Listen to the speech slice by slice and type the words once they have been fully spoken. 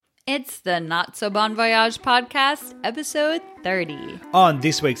It's the Not So Bon Voyage podcast, episode 30. On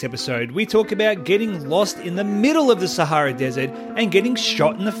this week's episode, we talk about getting lost in the middle of the Sahara Desert and getting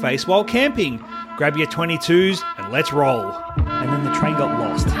shot in the face while camping. Grab your 22s and let's roll. And then the train got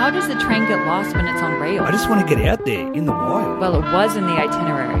lost. How does the train get lost when it's on rails? I just want to get out there in the wild. Well, it was in the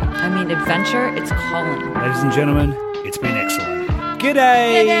itinerary. I mean, adventure, it's calling. Ladies and gentlemen, it's been excellent.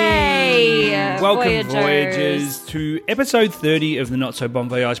 G'day! G'day! Welcome, Voyagers, to episode 30 of the Not So Bon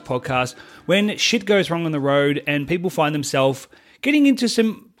Voyage podcast, when shit goes wrong on the road and people find themselves getting into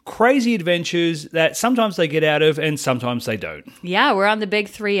some crazy adventures that sometimes they get out of and sometimes they don't. Yeah, we're on the big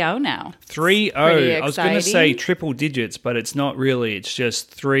 3-0 now. 3-0. Pretty I was going to exciting. say triple digits, but it's not really. It's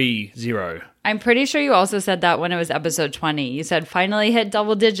just 3-0. I'm pretty sure you also said that when it was episode 20. You said, finally hit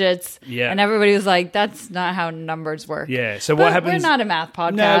double digits. Yeah. And everybody was like, that's not how numbers work. Yeah. So But what happens? We're not a math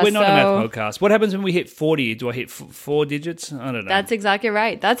podcast. No, we're not a so math podcast. What happens when we hit 40? Do I hit 4 digits? I don't know. That's exactly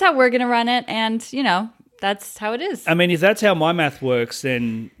right. That's how we're going to run it. And, you know, that's how it is. I mean, if that's how my math works,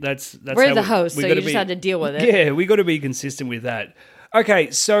 then that's We're how the host, we so gotta you just be- had to deal with it. Yeah, we got to be consistent with that.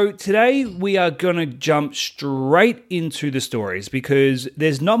 Okay, so today we are going to jump straight into the stories because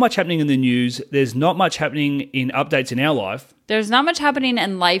there's not much happening in the news. There's not much happening in updates in our life. There's not much happening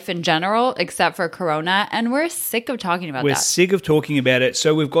in life in general except for Corona, and we're sick of talking about We're that. sick of talking about it.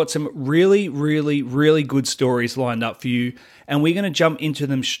 So we've got some really, really, really good stories lined up for you, and we're going to jump into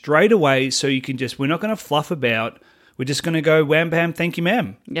them straight away so you can we're not going to fluff about. We're just going to go wham, bam, thank you,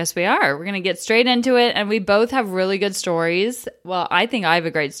 ma'am. Yes, we are. We're going to get straight into it, and we both have really good stories. Well, I think I have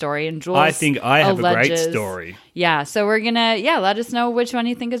a great story, and Jules I think I have a great alleges- story. Yeah, so we're going to, let us know which one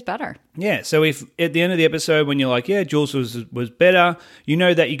you think is better. Yeah, so if at the end of the episode when you're like, yeah, Jules was better, you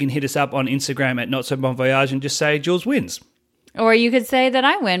know that you can hit us up on Instagram at Not So Bon Voyage and just say Jules wins. Or you could say that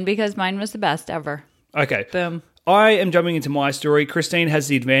I win because mine was the best ever. Okay. Boom. I am jumping into my story. Christine has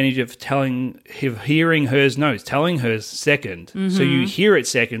the advantage of hearing hers telling hers second. Mm-hmm. So you hear it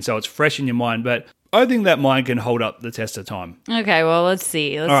second, so it's fresh in your mind. But I think that mine can hold up the test of time. Okay, well, let's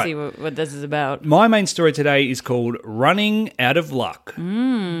see. Let's All right. see what this is about. My main story today is called Running Out of Luck.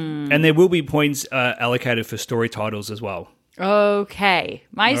 And there will be points allocated for story titles as well. Okay.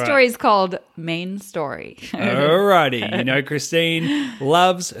 My right. story is called Main Story. Alrighty. You know, Christine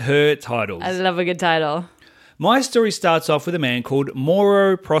loves her titles. I love a good title. My story starts off with a man called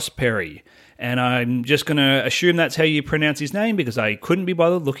Mauro Prosperi, and I'm just going to assume that's how you pronounce his name because I couldn't be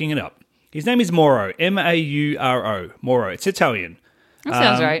bothered looking it up. His name is Mauro, M-A-U-R-O, Mauro. It's Italian. That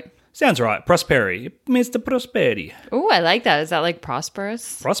sounds right. Sounds right. Prosperi, Mr. Prosperi. Oh, I like that. Is that like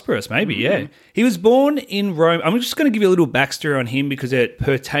prosperous? Prosperous, maybe, yeah. He was born in Rome. I'm just going to give you a little backstory on him because it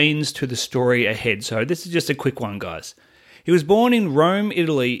pertains to the story ahead. So this is just a quick one, guys. He was born in Rome,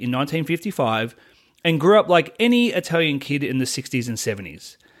 Italy in 1955 and grew up like any Italian kid in the 60s and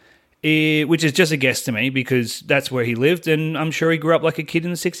 70s, which is just a guess to me because that's where he lived, and I'm sure he grew up like a kid in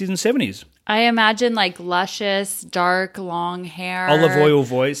the 60s and 70s. I imagine like luscious, dark, long hair. Olive oil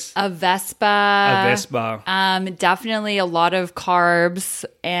voice, A Vespa. a Vespa. Definitely a lot of carbs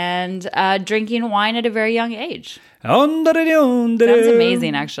and drinking wine at a very young age. Sounds Sounds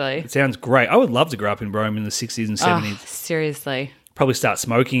amazing, actually. It sounds great. I would love to grow up in Rome in the 60s and 70s. Seriously. Probably start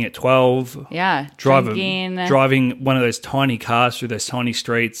smoking at 12. Yeah. Driving Drinking, one of those tiny cars through those tiny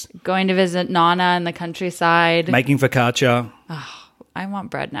streets. going to visit Nana in the countryside. Making focaccia. I want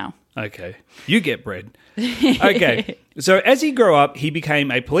bread now. Okay. You get bread. Okay. So as he grew up, he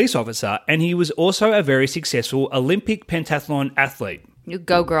became a police officer and he was also a very successful Olympic pentathlon athlete. You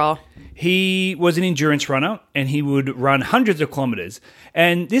go, girl. He was an endurance runner and he would run hundreds of kilometers.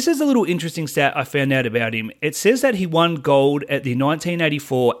 And this is a little interesting stat I found out about him. It says that he won gold at the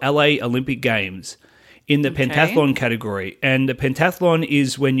 1984 LA Olympic Games in the pentathlon category. And the pentathlon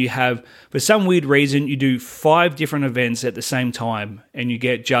is when you have, for some weird reason, you do 5 different events at the same time and you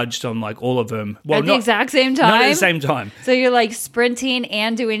get judged on like all of them. Well, At the exact same time? Not at the same time. So you're like sprinting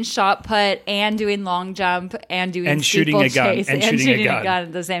and doing shot put and doing long jump and doing And shooting a gun, steeplechase and shooting a gun.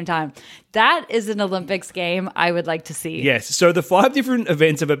 at the same time. That is an Olympics game I would like to see. Yes. So the 5 different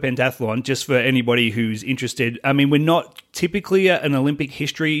events of a pentathlon, just for anybody who's interested. I mean, we're not typically an Olympic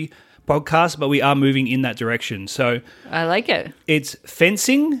history podcast, but we are moving in that direction. So I like it. it's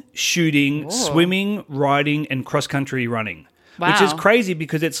fencing, shooting, swimming, riding, and cross-country running. Wow. Which is crazy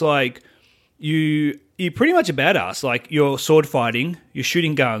because it's like you're pretty much a badass. Like you're sword fighting, you're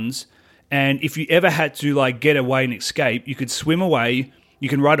shooting guns, and if you ever had to like get away and escape, you could swim away, you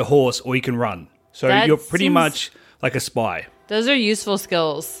can ride a horse, or you can run. So That you're pretty seems- much like a spy. Those are useful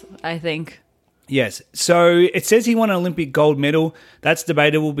skills, I think. Yes. So it says he won an Olympic gold medal. That's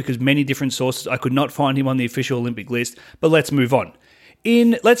debatable because many different sources. I could not find him on the official Olympic list, but let's move on.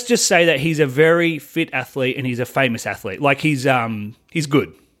 Let's just say that he's a very fit athlete and he's a famous athlete. Like he's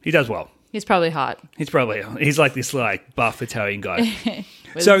good. He does well. He's probably hot. He's like this like buff Italian guy.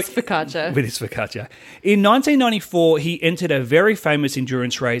 With his focaccia. With his focaccia. In 1994, he entered a very famous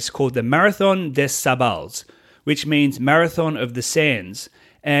endurance race called the Marathon des Sables, which means Marathon of the Sands.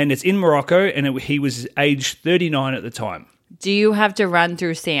 And it's in Morocco, and he was aged 39 at the time. Do you have to run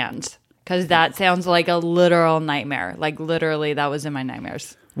through sand? Because that sounds like a literal nightmare. Like literally, that was in my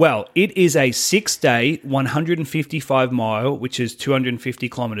nightmares. Well, it is a 6-day, 155-mile, which is 250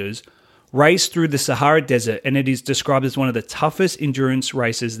 kilometers, race through the Sahara Desert, and it is described as one of the toughest endurance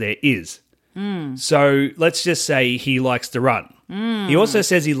races there is. So let's just say he likes to run. He also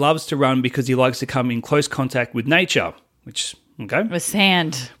says he loves to run because he likes to come in close contact with nature, which, okay. With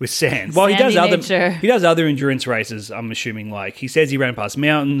sand. With sand. Well, nature. He does other endurance races, I'm assuming. Like he says he ran past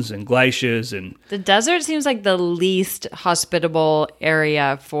mountains and glaciers and... The desert seems like the least hospitable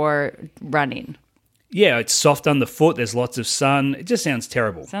area for running. Yeah, it's soft underfoot. There's lots of sun. It just sounds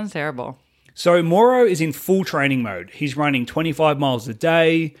terrible. Sounds terrible. So Mauro is in full training mode. He's running 25 miles a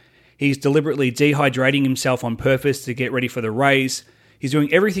day. He's deliberately dehydrating himself on purpose to get ready for the race. He's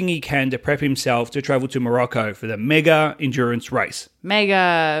doing everything he can to prep himself to travel to Morocco for the mega endurance race.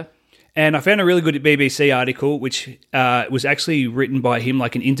 Mega. And I found a really good BBC article, which was actually written by him,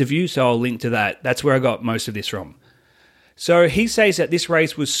 like an interview, so I'll link to that. That's where I got most of this from. So he says that this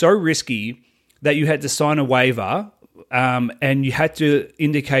race was so risky that you had to sign a waiver and you had to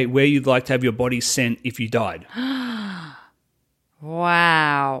indicate where you'd like to have your body sent if you died.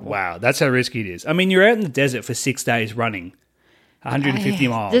 Wow. Wow, that's how risky it is. I mean, you're out in the desert for 6 days running 150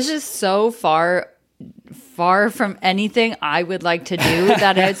 miles. This is so far from anything I would like to do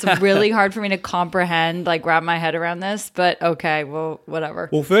that it's really hard for me to comprehend, like wrap my head around this. But okay, well, whatever.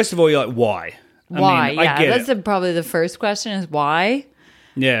 Well, first of all, you're like, why? Why? I get That's it. probably the first question is why.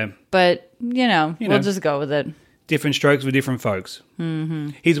 Yeah. But, we'll just go with it. Different strokes for different folks. Mm-hmm.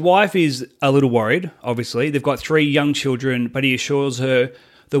 His wife is a little worried, obviously. They've got 3 young children, but he assures her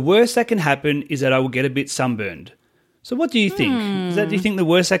the worst that can happen is that I will get a bit sunburned. So what do you think? Do you think the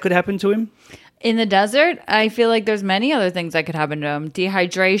worst that could happen to him? In the desert, I feel like there's many other things that could happen to him.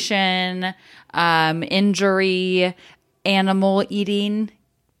 Dehydration, injury, animal eating.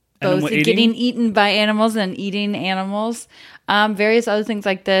 Getting eaten by animals and eating animals, various other things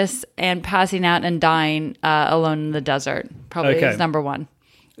like this, and passing out and dying alone in the desert probably is number one.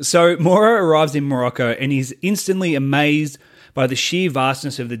 So Mauro arrives in Morocco and he's instantly amazed by the sheer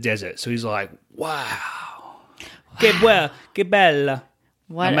vastness of the desert. So he's like, wow. Que bella.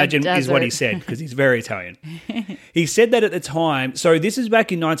 What Imagine is what he said because he's very Italian. He said that at the time. So this is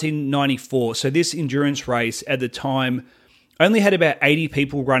back in 1994. So this endurance race at the time only had about 80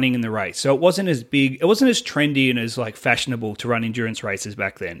 people running in the race. So it wasn't as big. It wasn't as trendy and as like fashionable to run endurance races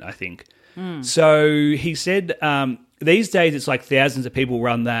back then, I think. So he said these days it's like thousands of people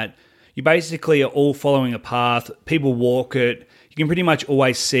run that. You basically are all following a path. People walk it. You can pretty much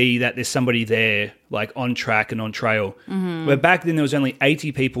always see that there's somebody there like on track and on trail. But back then there was only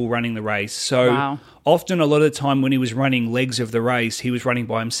 80 people running the race. So often a lot of the time when he was running legs of the race, he was running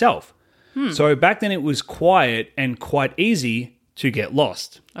by himself. So back then it was quiet and quite easy to get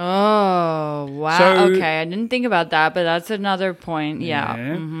lost. Oh, wow. So, okay, I didn't think about that, but that's another point. Yeah.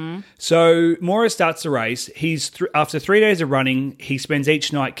 Mm-hmm. So Mauro starts the race. After 3 days of running, he spends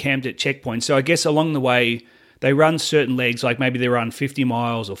each night camped at checkpoints. So I guess along the way, they run certain legs, like maybe they run 50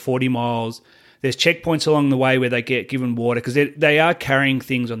 miles or 40 miles. There's checkpoints along the way where they get given water because they are carrying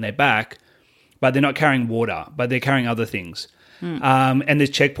things on their back, but they're not carrying water, but they're carrying other things. And there's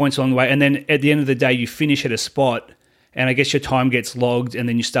checkpoints along the way. And then at the end of the day, you finish at a spot and I guess your time gets logged and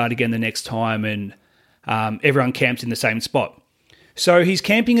then you start again the next time and everyone camps in the same spot. So he's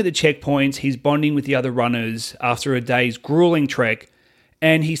camping at the checkpoints. He's bonding with the other runners after a day's grueling trek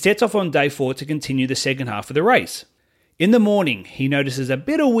and he sets off on day 4 to continue the second half of the race. In the morning, he notices a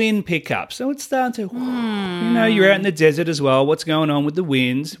bit of wind pickup. So it's starting to, you're out in the desert as well. What's going on with the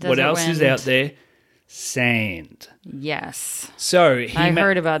winds? What else is out there? Sand. Yes. So I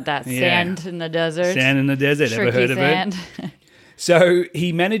heard about that. Sand in the desert. Sand in the desert. Tricky Ever heard sand. of it? So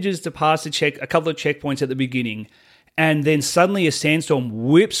he manages to pass a couple of checkpoints at the beginning, and then suddenly a sandstorm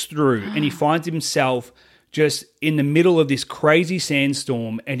whips through, and he finds himself just in the middle of this crazy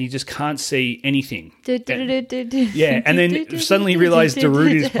sandstorm, and he just can't see anything. Yeah, and then suddenly realized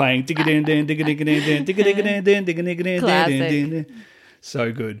Darude is playing. Classic.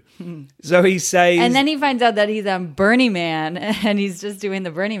 So good. So he says... And then he finds out that he's on Burning Man and he's just doing the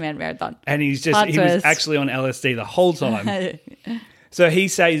Burning Man marathon. And he was actually on LSD the whole time. So he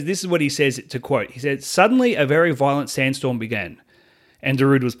says, this is what he says to quote. He said, suddenly a very violent sandstorm began and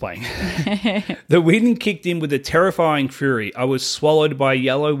Darude was playing. The wind kicked in with a terrifying fury. I was swallowed by a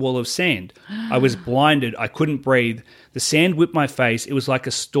yellow wall of sand. I was blinded. I couldn't breathe. The sand whipped my face. It was like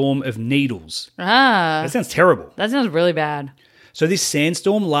a storm of needles. That sounds terrible. That sounds really bad. So this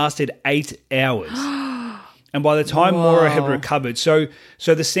sandstorm lasted 8 hours. And by the time Maura had recovered, so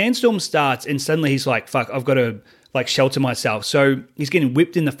the sandstorm starts and suddenly he's like, fuck, I've got to like shelter myself. So he's getting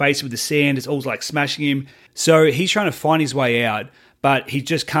whipped in the face with the sand. It's all like smashing him. So he's trying to find his way out, but he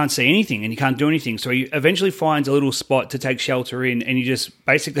just can't see anything and he can't do anything. So he eventually finds a little spot to take shelter in, and he just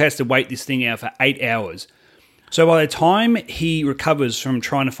basically has to wait this thing out for 8 hours. So by the time he recovers from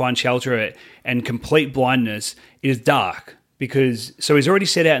trying to find shelter and complete blindness, it is dark. So he's already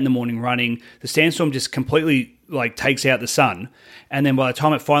set out in the morning running. The sandstorm just completely like takes out the sun. And then by the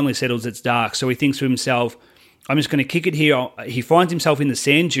time it finally settles, it's dark. So he thinks to himself, I'm just going to kick it here. He finds himself in the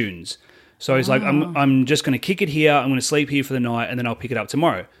sand dunes. So he's like, I'm just going to kick it here. I'm going to sleep here for the night and then I'll pick it up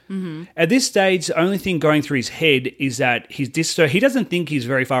tomorrow. Mm-hmm. At this stage, the only thing going through his head is that so he doesn't think he's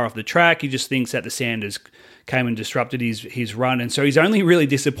very far off the track. He just thinks that the sand has came and disrupted his run. And so he's only really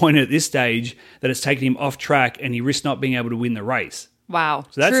disappointed at this stage that it's taken him off track and he risks not being able to win the race. Wow.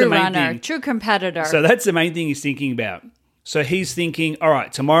 So that's true the main runner, thing. True competitor. So that's the main thing he's thinking about. So he's thinking, all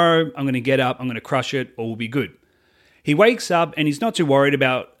right, tomorrow I'm going to get up, I'm going to crush it, all will be good. He wakes up and he's not too worried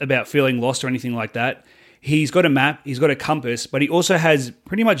about feeling lost or anything like that. He's got a map, he's got a compass, but he also has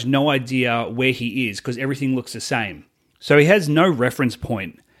pretty much no idea where he is because everything looks the same. So he has no reference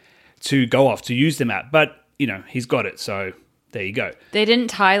point to go off to use the map, but he's got it. So there you go. They didn't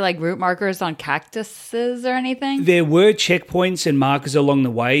tie like route markers on cactuses or anything? There were checkpoints and markers along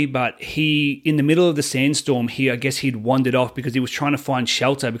the way, but in the middle of the sandstorm, I guess he'd wandered off because he was trying to find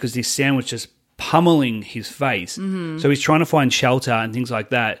shelter because this sand was just pummeling his face. Mm-hmm. So he's trying to find shelter and things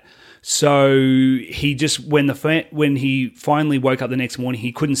like that. So he just, when he finally woke up the next morning,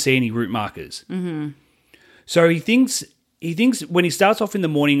 he couldn't see any route markers. Mm-hmm. So he thinks when he starts off in the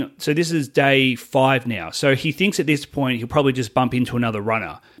morning, so this is day 5 now, so he thinks at this point he'll probably just bump into another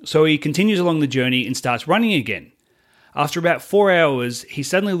runner. So he continues along the journey and starts running again. After about 4 hours, he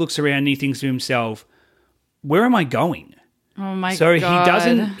suddenly looks around and he thinks to himself, where am I going? Oh my God. So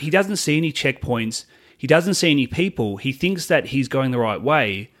he doesn't see any checkpoints. He doesn't see any people. He thinks that he's going the right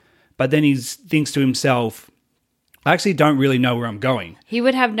way, but then he thinks to himself, I actually don't really know where I'm going. He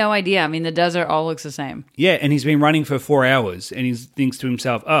would have no idea. I mean, the desert all looks the same. Yeah, and he's been running for 4 hours, and he thinks to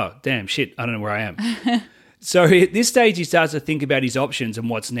himself, oh, damn, shit, I don't know where I am. So at this stage, he starts to think about his options and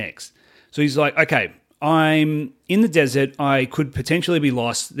what's next. So he's like, okay, I'm in the desert. I could potentially be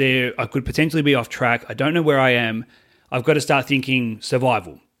lost there. I could potentially be off track. I don't know where I am. I've got to start thinking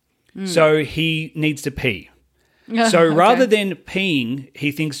survival. So he needs to pee. So rather than peeing,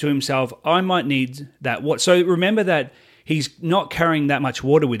 he thinks to himself, I might need that water. So remember that he's not carrying that much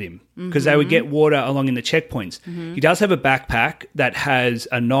water with him because they would get water along in the checkpoints. Mm-hmm. He does have a backpack that has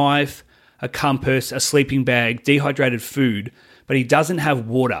a knife, a compass, a sleeping bag, dehydrated food, but he doesn't have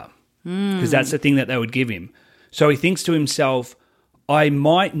water because that's the thing that they would give him. So he thinks to himself, I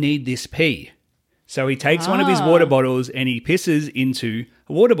might need this pee. So he takes one of his water bottles and he pisses into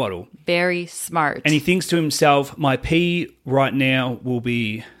a water bottle. Very smart. And he thinks to himself, my pee right now will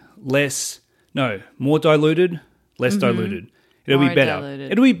be more diluted, less diluted. It'll be better.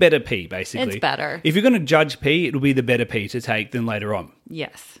 Diluted. It'll be better pee, basically. It's better. If you're going to judge pee, it'll be the better pee to take than later on.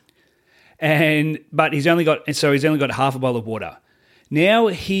 Yes. But he's only got half a bottle of water. Now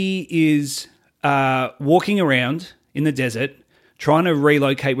he is walking around in the desert, trying to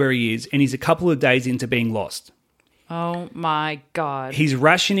relocate where he is, and he's a couple of days into being lost. Oh my God. He's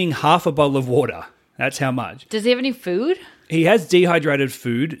rationing half a bottle of water. That's how much. Does he have any food? He has dehydrated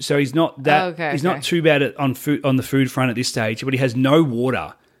food, so he's not not too bad on the food front at this stage, but he has no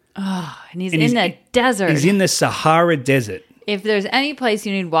water. Oh, and he's in the desert. He's in the Sahara Desert. If there's any place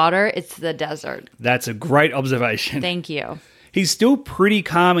you need water, it's the desert. That's a great observation. Thank you. He's still pretty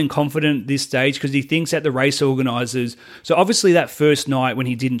calm and confident at this stage because he thinks that the race organisers... So obviously that first night when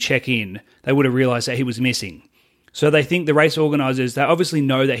he didn't check in, they would have realised that he was missing. So they think the race organisers, they obviously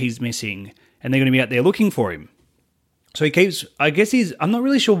know that he's missing and they're going to be out there looking for him. So he keeps... I'm not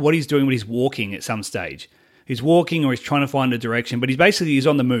really sure what he's doing when he's walking at some stage. He's walking or he's trying to find a direction, but he's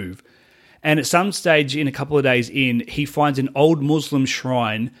on the move. And at some stage in a couple of days in, he finds an old Muslim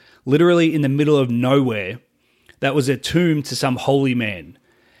shrine literally in the middle of nowhere that was a tomb to some holy man.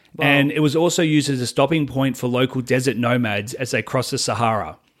 Wow. And it was also used as a stopping point for local desert nomads as they crossed the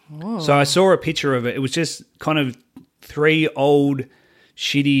Sahara. Oh. So I saw a picture of it. It was just kind of 3 old,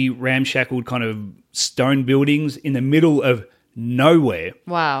 shitty, ramshackled kind of stone buildings in the middle of nowhere.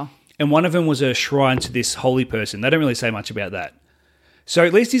 Wow. And one of them was a shrine to this holy person. They don't really say much about that. So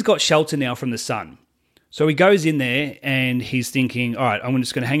at least he's got shelter now from the sun. So he goes in there and he's thinking, all right, I'm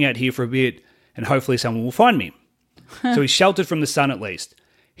just going to hang out here for a bit and hopefully someone will find me. So he's sheltered from the sun at least.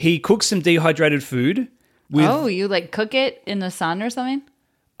 He cooks some dehydrated food. You like cook it in the sun or something?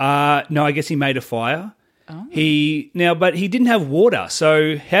 No, I guess he made a fire. Oh. But he didn't have water.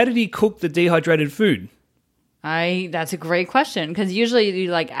 So how did he cook the dehydrated food? That's a great question because usually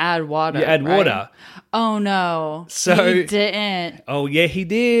you like add water. You add water. Right? Oh no. So he didn't. Oh yeah, he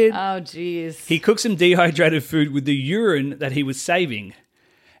did. Oh geez. He cooked some dehydrated food with the urine that he was saving.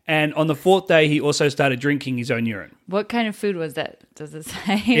 And on the fourth day, he also started drinking his own urine. What kind of food was that? Does it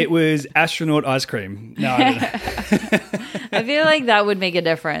say? It was astronaut ice cream. No, I don't know. I feel like that would make a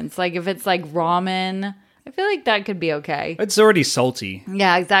difference. Like if it's like ramen, I feel like that could be okay. It's already salty.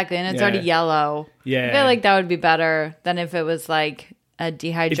 Yeah, exactly. And it's already yellow. Yeah. I feel like that would be better than if it was like a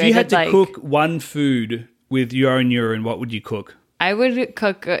dehydrated. If you had to cook one food with your own urine, what would you cook? I would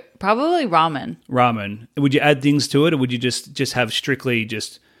cook probably ramen. Ramen. Would you add things to it or would you just have strictly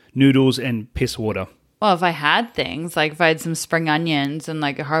just noodles and piss water? Well, if I had things, like if I had some spring onions and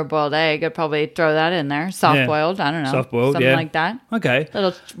like a hard-boiled egg, I'd probably throw that in there. Soft-boiled, I don't know. Soft-boiled, something like that. Okay.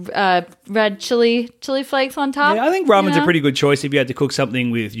 Little red chili flakes on top. Yeah, I think ramen's a pretty good choice if you had to cook something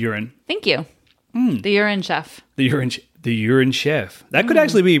with urine. Thank you. The urine chef. The urine chef. That could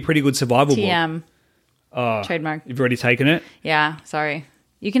actually be a pretty good survival book. TM. Trademark. You've already taken it? Yeah, sorry.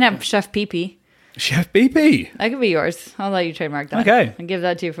 You can have Chef Pee-Pee. Chef BP. That could be yours. I'll let you trademark that. Okay. And give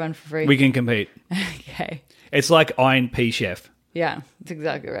that to your friend for free. We can compete. Okay. It's like Iron P Chef. Yeah, that's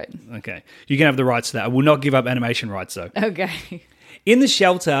exactly right. Okay. You can have the rights to that. I will not give up animation rights, though. Okay. In the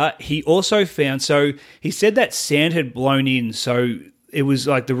shelter, he also found... So he said that sand had blown in, so it was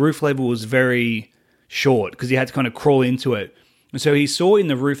like the roof level was very short because he had to kind of crawl into it. And so he saw in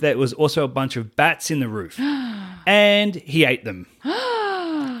the roof that there was also a bunch of bats in the roof. And he ate them.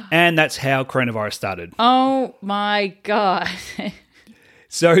 And that's how coronavirus started. Oh my God.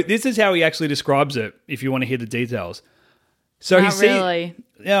 So this is how he actually describes it, if you want to hear the details. So Not really.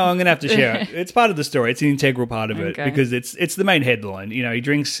 Yeah, I'm going to have to share it. It's part of the story. It's an integral part of it because it's the main headline. You know, he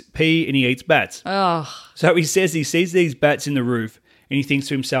drinks pee and he eats bats. Oh. So he says he sees these bats in the roof and he thinks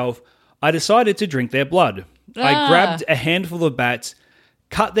to himself, I decided to drink their blood. I grabbed a handful of bats,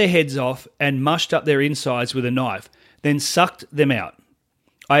 cut their heads off and mushed up their insides with a knife, then sucked them out.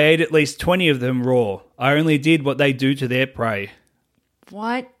 I ate at least 20 of them raw. I only did what they do to their prey.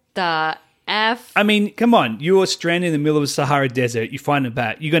 What the F? I mean, come on. You're stranded in the middle of the Sahara Desert. You find a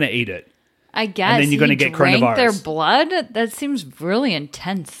bat. You're going to eat it. I guess. And then you're going to get coronavirus. Their blood? That seems really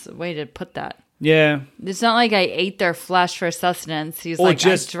intense way to put that. Yeah. It's not like I ate their flesh for sustenance. He's or like,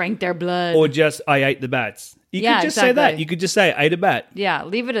 I drank their blood. Or just, I ate the bats. You could just say that. You could just say, I ate a bat. Yeah,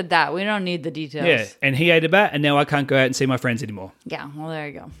 leave it at that. We don't need the details. Yeah, and he ate a bat, and now I can't go out and see my friends anymore. Yeah, well, there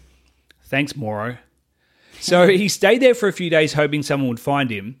you go. Thanks, Moro. So he stayed there for a few days hoping someone would find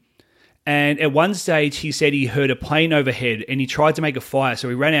him. And at one stage, he said he heard a plane overhead, and he tried to make a fire, so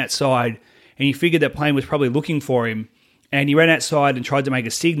he ran outside, and he figured that plane was probably looking for him. And he ran outside and tried to make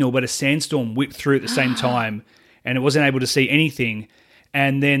a signal, but a sandstorm whipped through at the same time, and it wasn't able to see anything.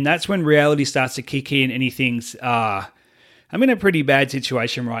 And then that's when reality starts to kick in and he thinks, I'm in a pretty bad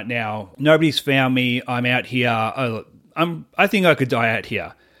situation right now. Nobody's found me. I'm out here. I think I could die out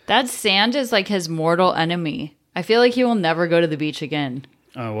here. That sand is like his mortal enemy. I feel like he will never go to the beach again.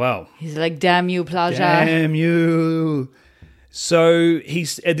 Oh, wow. He's like, damn you, Plaja. Damn you. So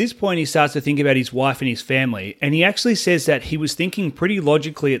at this point, he starts to think about his wife and his family. And he actually says that he was thinking pretty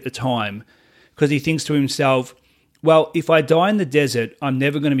logically at the time because he thinks to himself, well, if I die in the desert, I'm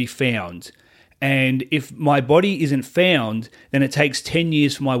never going to be found. And if my body isn't found, then it takes 10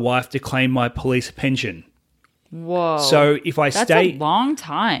 years for my wife to claim my police pension. Whoa. So if I That's a long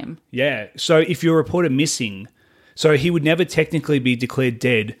time. Yeah. So if you're reported missing, so he would never technically be declared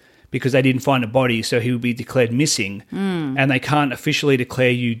dead because they didn't find a body, so he would be declared missing. And they can't officially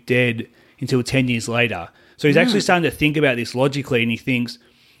declare you dead until 10 years later. So he's actually starting to think about this logically, and he thinks,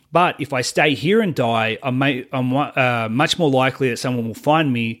 but if I stay here and die, I'm much more likely that someone will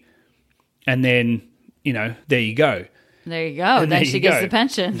find me, and then, there you go. There you go. Then she gets the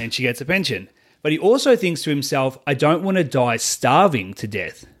pension. And then she gets a pension. But he also thinks to himself, I don't want to die starving to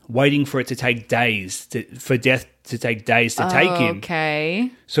death, waiting for it to take days, for death to take days to take him.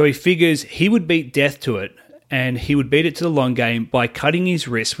 Okay. So he figures he would beat death to it, and he would beat it to the long game by cutting his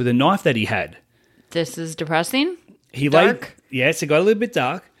wrist with a knife that he had. This is depressing. Dark. Yes, it got a little bit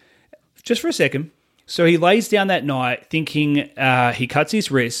dark. Just for a second. So he lays down that night thinking he cuts his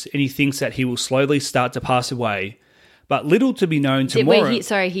wrist and he thinks that he will slowly start to pass away. But little to be known tomorrow.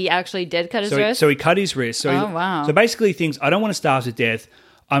 He actually did cut his wrist? So he cut his wrist. Wow. So basically he thinks, I don't want to starve to death.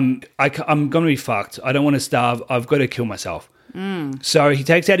 I'm going to be fucked. I don't want to starve. I've got to kill myself. So he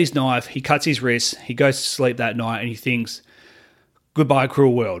takes out his knife, he cuts his wrist, he goes to sleep that night, and he thinks, goodbye,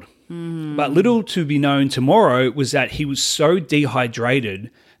 cruel world. But little to be known tomorrow was that he was so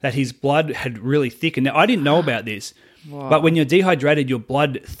dehydrated that his blood had really thickened. Now, I didn't know about this, but when you're dehydrated, your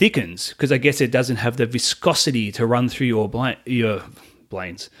blood thickens because I guess it doesn't have the viscosity to run through your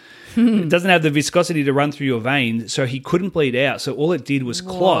veins. It doesn't have the viscosity to run through your veins, so he couldn't bleed out. So all it did was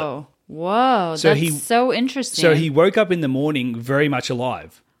clot. Whoa, that's so interesting. So he woke up in the morning very much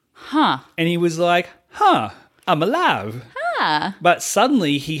alive. Huh. And he was like, I'm alive. But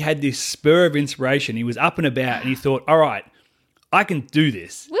suddenly he had this spur of inspiration. He was up and about and he thought, all right, I can do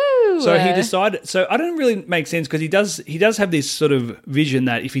this. Woo! So he decided, so I don't really make sense because he does have this sort of vision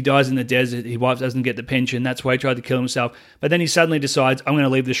that if he dies in the desert, his wife doesn't get the pension. That's why he tried to kill himself. But then he suddenly decides, I'm going to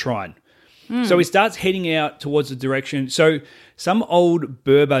leave the shrine. So he starts heading out towards the direction. So some old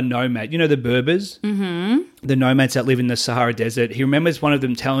Berber nomad, you know the Berbers? The nomads that live in the Sahara Desert. He remembers one of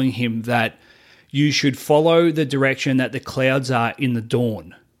them telling him that you should follow the direction that the clouds are in the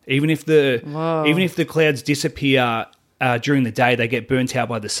dawn. Even if the clouds disappear during the day, they get burnt out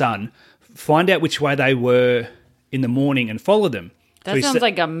by the sun. Find out which way they were in the morning and follow them. That sounds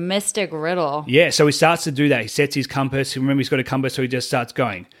like a mystic riddle. Yeah, so he starts to do that. He sets his compass. Remember, he's got a compass, so he just starts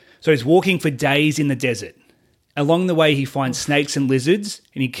going. So he's walking for days in the desert. Along the way, he finds snakes and lizards,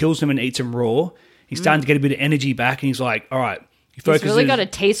 and he kills them and eats them raw. He's starting to get a bit of energy back, and he's like, all right. He's really got a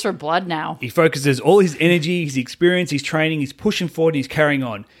taste for blood now. He focuses all his energy, his experience, his training, he's pushing forward, he's carrying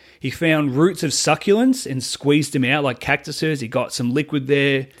on. He found roots of succulents and squeezed them out like cactuses. He got some liquid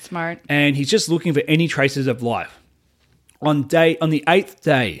there. Smart. And he's just looking for any traces of life. On the 8th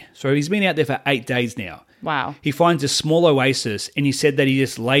day, so he's been out there for 8 days now. Wow. He finds a small oasis, and he said that he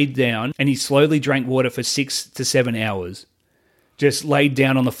just laid down and he slowly drank water for 6 to 7 hours. Just laid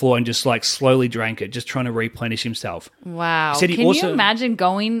down on the floor and just like slowly drank it, just trying to replenish himself. Wow. Can you imagine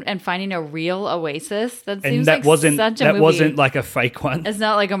going and finding a real oasis? That seems like such a movie. That wasn't like a fake one. It's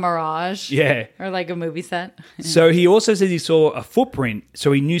not like a mirage. Yeah. Or like a movie set. So he also says he saw a footprint,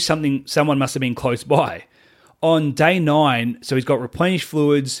 so he knew someone must have been close by. On day 9, so he's got replenished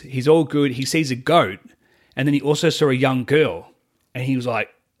fluids, he's all good, he sees a goat, and then he also saw a young girl, and he was like,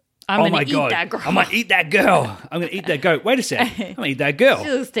 I'm going to eat that girl. I'm going to eat that girl. I'm going to eat that goat. Wait a sec. I'm going to eat that girl.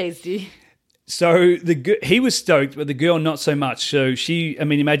 She looks tasty. So he was stoked, but the girl not so much. So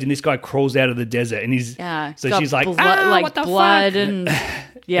imagine this guy crawls out of the desert and he's she's like, what the blood fuck? And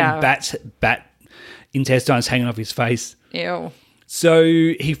yeah, and bat intestines hanging off his face. Ew. So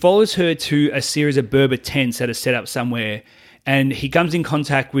he follows her to a series of Berber tents that are set up somewhere, and he comes in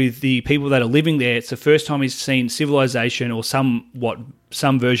contact with the people that are living there. It's the first time he's seen civilization or some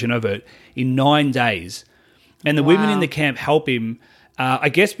version of it in 9 days. And the women in the camp help him, I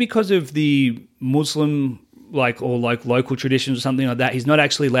guess because of the Muslim local traditions or something like that. He's not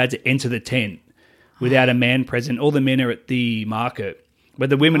actually allowed to enter the tent without a man present. All the men are at the market. But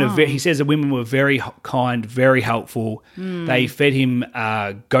the women he says the women were very kind, very helpful. They fed him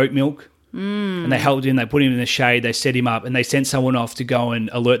goat milk. And they helped him, they put him in the shade, they set him up, and they sent someone off to go and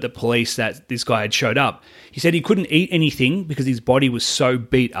alert the police that this guy had showed up. He said he couldn't eat anything because his body was so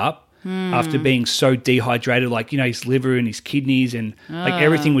beat up after being so dehydrated, his liver and his kidneys and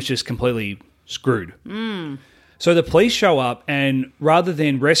everything was just completely screwed. So the police show up, and rather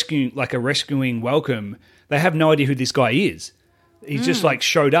than rescuing welcome, they have no idea who this guy is. He's just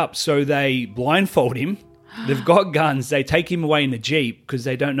showed up, so they blindfold him. They've got guns. They take him away in the Jeep because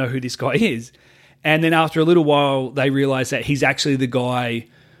they don't know who this guy is. And then after a little while, they realize that he's actually the guy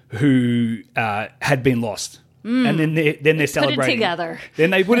who had been lost. And then they're celebrating. Put it together.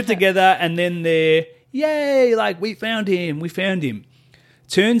 Then they put it together, and then they're, yay, we found him.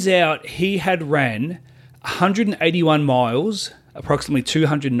 Turns out he had ran 181 miles, approximately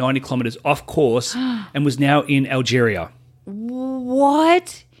 290 kilometers off course, and was now in Algeria.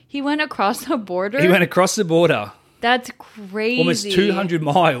 What? He went across the border? He went across the border. That's crazy. Almost 200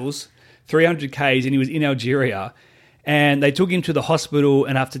 miles, 300 Ks, and he was in Algeria. And they took him to the hospital,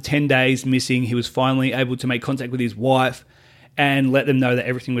 and after 10 days missing, he was finally able to make contact with his wife and let them know that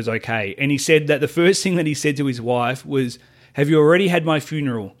everything was okay. And he said that the first thing that he said to his wife was, have you already had my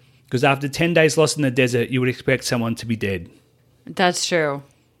funeral? Because after 10 days lost in the desert, you would expect someone to be dead. That's true.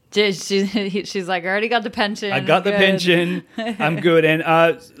 She's like, I already got the pension. I got the pension. I'm good. And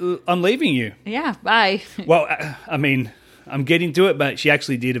I'm leaving you. Yeah, bye. Well, I'm getting to it, but she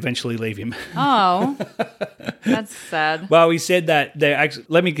actually did eventually leave him. Oh, that's sad. Well, he said that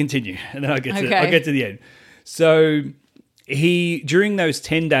let me continue, and then I'll get to the end. So during those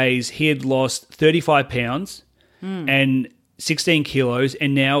 10 days, he had lost 35 pounds and 16 kilos.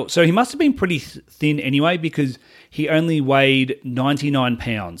 And now, so he must have been pretty thin anyway, because he only weighed 99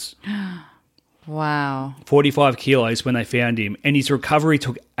 pounds. Wow. 45 kilos when they found him. And his recovery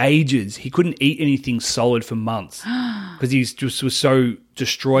took ages. He couldn't eat anything solid for months because he just was so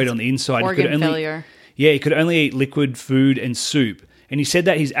destroyed on the inside. Organ failure. Yeah, he could only eat liquid food and soup. And he said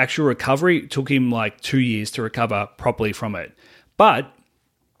that his actual recovery took him like 2 years to recover properly from it. But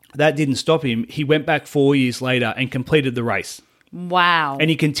that didn't stop him. He went back 4 years later and completed the race. Wow. And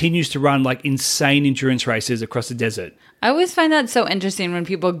he continues to run like insane endurance races across the desert. I always find that so interesting when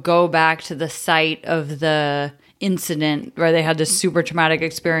people go back to the site of the incident where they had this super traumatic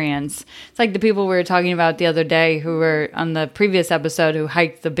experience. It's like the people we were talking about the other day who were on the previous episode who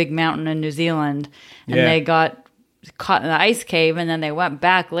hiked the big mountain in New Zealand and they got caught in the ice cave and then they went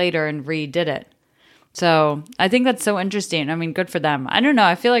back later and redid it. So I think that's so interesting. I mean, good for them. I don't know.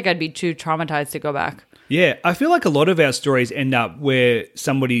 I feel like I'd be too traumatized to go back. Yeah, I feel like a lot of our stories end up where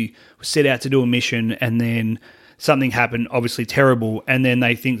somebody set out to do a mission and then something happened, obviously terrible, and then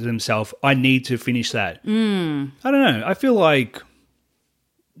they think to themselves, I need to finish that. I don't know. I feel like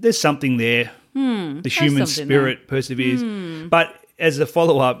there's something there. The human spirit perseveres. But as a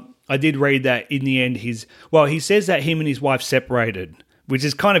follow-up, I did read that in the end, he says that him and his wife separated, which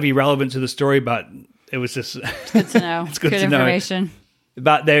is kind of irrelevant to the story, but it was just... Good to know. It's good to information. Know.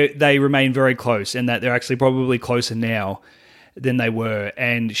 But they remain very close, and that they're actually probably closer now than they were.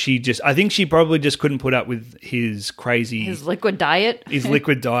 And I think she probably just couldn't put up with his liquid diet. His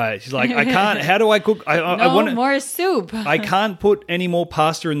liquid diet. She's like, I can't. How do I cook? I want more soup. I can't put any more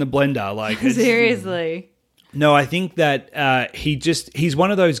pasta in the blender. Like seriously. No, I think that he's one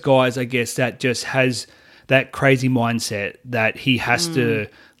of those guys, I guess, that just has that crazy mindset that he has to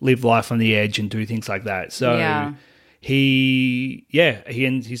live life on the edge and do things like that. So. Yeah. He's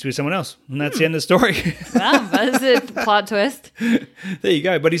with someone else, and that's the end of the story. Wow, that's a plot twist. There you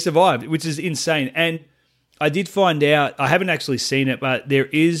go. But he survived, which is insane. And I did find out, I haven't actually seen it, but there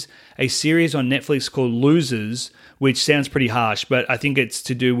is a series on Netflix called Losers, which sounds pretty harsh, but I think it's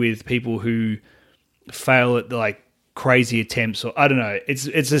to do with people who fail at like crazy attempts, or I don't know. It's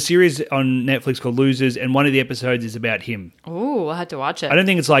a series on Netflix called Losers, and one of the episodes is about him. Ooh, I'll have to watch it. I don't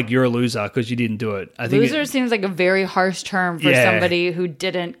think it's like you're a loser because you didn't do it. I think loser seems like a very harsh term for somebody who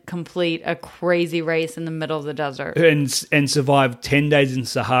didn't complete a crazy race in the middle of the desert and survived 10 days in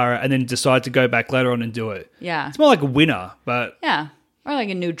Sahara and then decide to go back later on and do it. Yeah, it's more like a winner, but or like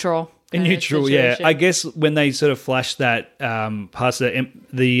a neutral. Neutral, yeah. I guess when they sort of flashed that past the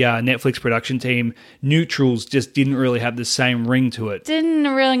Netflix production team, neutrals just didn't really have the same ring to it. Didn't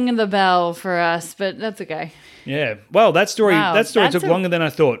ring the bell for us, but that's okay. Yeah. Well, that story took longer than I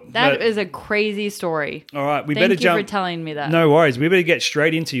thought. That is a crazy story. All right, Thank you for telling me that. No worries. We better get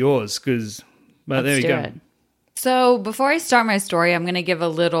straight into yours there you go. It. So before I start my story, I'm going to give a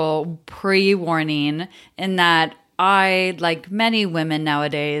little pre-warning in that I, like many women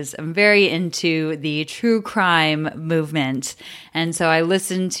nowadays, am very into the true crime movement. And so I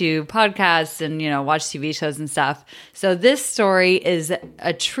listen to podcasts and, watch TV shows and stuff. So this story is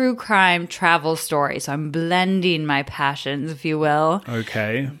a true crime travel story. So I'm blending my passions, if you will.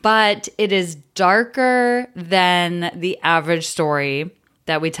 Okay. But it is darker than the average story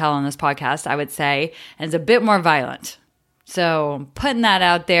that we tell on this podcast, I would say. And it's a bit more violent. So putting that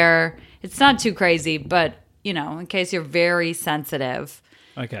out there, it's not too crazy, but in case you're very sensitive.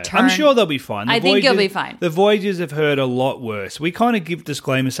 Okay. I'm sure they'll be fine. I think you'll be fine. The Voyagers have heard a lot worse. We kind of give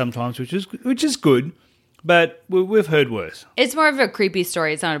disclaimers sometimes, which is good, but we've heard worse. It's more of a creepy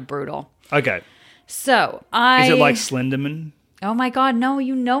story. It's not a brutal. Okay. So Is it like Slenderman? Oh my God, no,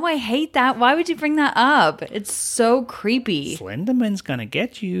 I hate that. Why would you bring that up? It's so creepy. Slenderman's gonna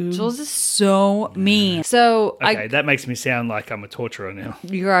get you. Jules is so mean. So okay, that makes me sound like I'm a torturer now.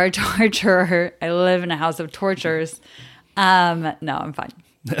 You are a torturer. I live in a house of tortures. No, I'm fine.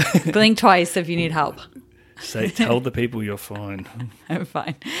 Blink twice if you need help. Tell the people you're fine. I'm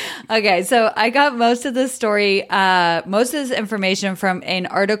fine. Okay, so I got most of this story, most of this information from an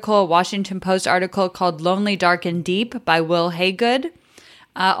article, Washington Post article called Lonely, Dark, and Deep by Will Haygood.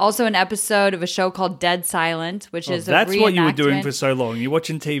 Also an episode of a show called Dead Silent, which is a That's what you were doing for so long. You're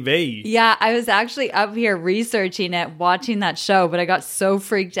watching TV. Yeah, I was actually up here researching it, watching that show, but I got so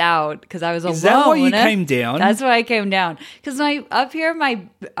freaked out because I was alone. Is that why you came down? That's why I came down. Because up here,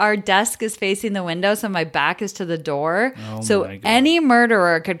 our desk is facing the window, so my back is to the door. Oh so any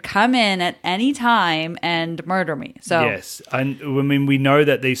murderer could come in at any time and murder me. So yes, we know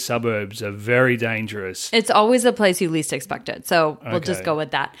that these suburbs are very dangerous. It's always the place you least expect it. So we'll just go with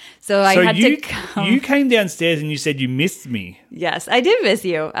with that. So I had to come. You came downstairs and you said you missed me. Yes, I did miss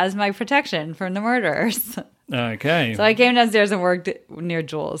you as my protection from the murderers. Okay. So I came downstairs and worked near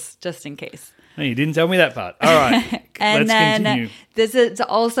Jules, just in case. Oh, you didn't tell me that part. All right. And Let's then continue. This is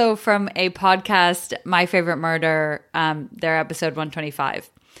also from a podcast, My Favorite Murder, their episode 125.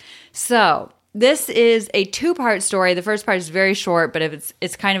 So this is a two-part story. The first part is very short, but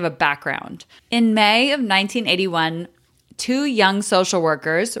it's kind of a background. In May of 1981, two young social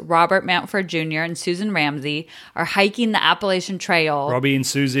workers, Robert Mountford Jr. and Susan Ramsey, are hiking the Appalachian Trail. Robbie and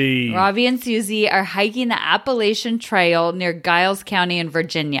Susie are hiking the Appalachian Trail near Giles County in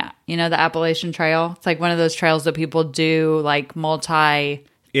Virginia. You know the Appalachian Trail? It's like one of those trails that people do like multi. Yeah,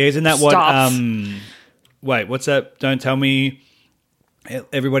 isn't that stops. what? Wait, what's that? Don't tell me.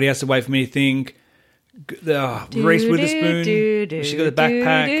 Everybody has to wait for me to think. Reese Witherspoon. She got a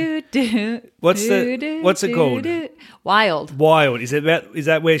backpack. What's it called? Wild. Is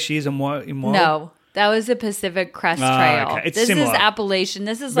that where she is in Wild? No, that was the Pacific Crest Trail. Okay. It's this similar. is Appalachian.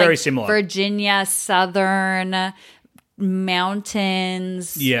 This is Very like similar. Virginia, Southern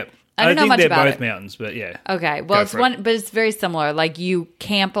mountains. Yep. I don't know think much they're about both it. mountains, but yeah. Okay, well, it's for it. one, but it's very similar. Like you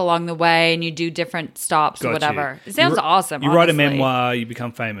camp along the way and you do different stops or Got whatever. you. It sounds awesome. You write a honestly. memoir, you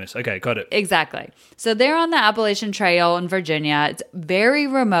become famous. Okay, got it. Exactly. So they're on the Appalachian Trail in Virginia. It's very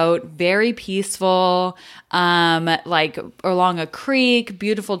remote, very peaceful, like along a creek,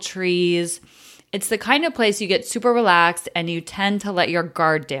 beautiful trees. It's the kind of place you get super relaxed and you tend to let your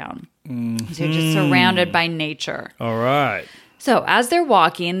guard down. Mm-hmm. So you're just surrounded by nature. All right. So as they're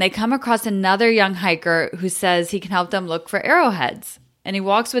walking, they come across another young hiker who says he can help them look for arrowheads. And he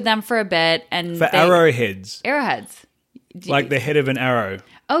walks with them for a bit. And Arrowheads. Arrowheads. Like the head of an arrow.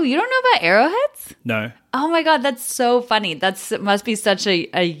 Oh, you don't know about arrowheads? No. Oh my God, that's so funny. Must be such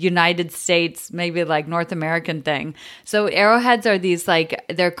a United States, maybe like North American thing. So arrowheads are these like,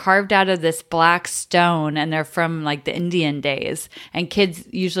 they're carved out of this black stone and they're from like the Indian days. And kids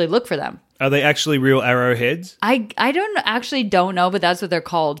usually look for them. Are they actually real arrowheads? I don't know, but that's what they're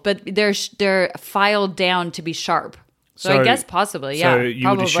called. But they're filed down to be sharp. So I guess possibly, yeah. So you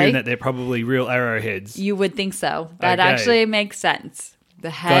would assume that they're probably real arrowheads. You would think so. That Okay. actually makes sense.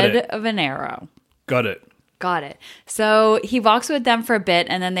 The head of an arrow. Got it. Got it. So he walks with them for a bit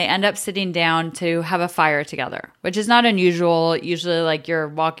and then they end up sitting down to have a fire together, which is not unusual. Usually like you're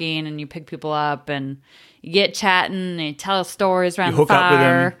walking and you pick people up and you get chatting and you tell stories around the fire. Hook up with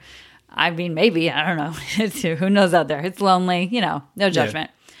them. I mean, maybe, I don't know. Who knows out there? It's lonely, no judgment.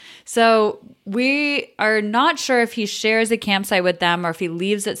 Yeah. So we are not sure if he shares a campsite with them or if he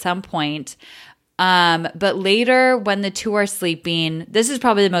leaves at some point. But later when the two are sleeping, this is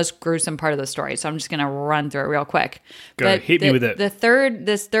probably the most gruesome part of the story. So I'm just going to run through it real quick. Hit me with it.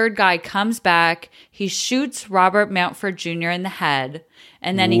 This third guy comes back. He shoots Robert Mountford Jr. in the head.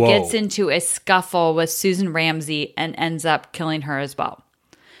 And then he gets into a scuffle with Susan Ramsey and ends up killing her as well.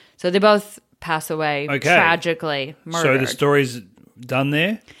 So they both pass away tragically, murdered. So the story's done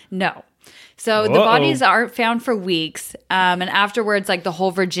there? No. So the bodies aren't found for weeks. And afterwards, like the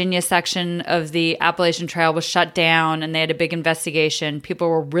whole Virginia section of the Appalachian Trail was shut down and they had a big investigation. People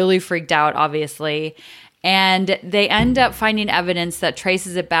were really freaked out, obviously. And they end up finding evidence that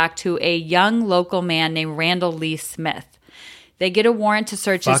traces it back to a young local man named Randall Lee Smith. They get a warrant to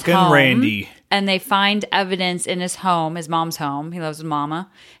search his home. Randy. And they find evidence in his home, his mom's home. He lives with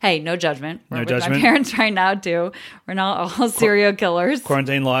mama. Hey, no judgment. We're with my parents right now, too. We're not all serial killers.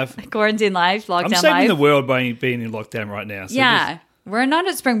 Quarantine life. Quarantine life, lockdown life. I'm saving the world by being in lockdown right now. So yeah. We're not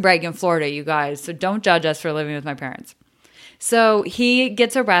at spring break in Florida, you guys. So don't judge us for living with my parents. So he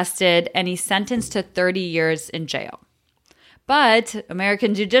gets arrested and he's sentenced to 30 years in jail. But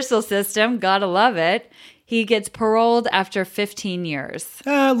American judicial system, gotta love it. He gets paroled after 15 years.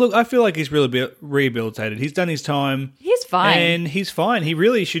 Look, I feel like he's really rehabilitated. He's done his time. He's fine. And he's fine. He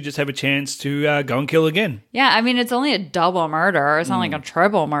really should just have a chance to go and kill again. Yeah, I mean, it's only a double murder. It's not like a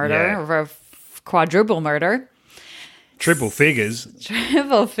triple murder or a quadruple murder. Triple figures.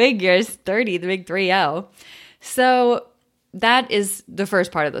 Triple figures, 30, the big 3-0. So that is the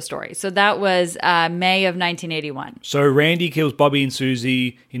first part of the story. So that was May of 1981. So Randy kills Bobby and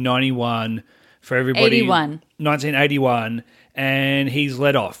Susie in 91. For everybody, 1981, and he's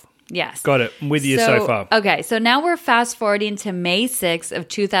let off. Yes. Got it. I'm with you so far. Okay, so now we're fast forwarding to May 6th of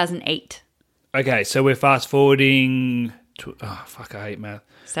 2008. Okay, so we're fast forwarding. I hate math.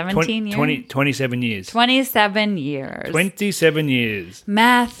 17 years? 27 years. 27 years. 27 years.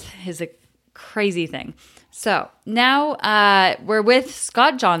 Math is a crazy thing. So now we're with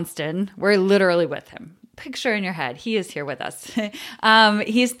Scott Johnston. We're literally with him. Picture in your head. He is here with us. He's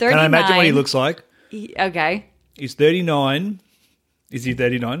 39. Can I imagine what he looks like? Okay. He's 39. Is he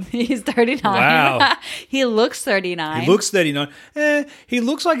 39? He's 39. Wow. He looks 39. He looks 39. He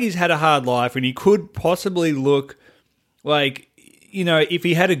looks like he's had a hard life, and he could possibly look like, if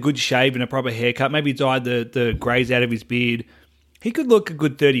he had a good shave and a proper haircut, maybe dyed the greys out of his beard, he could look a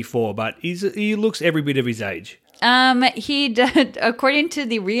good 34, but he looks every bit of his age. He did, according to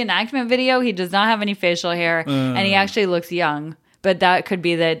the reenactment video, he does not have any facial hair, and he actually looks young. But that could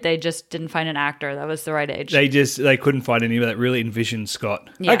be that they just didn't find an actor that was the right age. They couldn't find anyone that really envisioned Scott.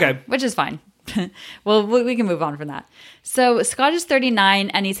 Yeah, okay. Which is fine. Well, we can move on from that. So Scott is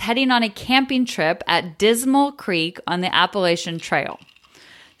 39, and he's heading on a camping trip at Dismal Creek on the Appalachian Trail.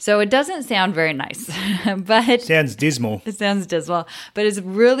 So it doesn't sound very nice, but sounds dismal. It sounds dismal, but it's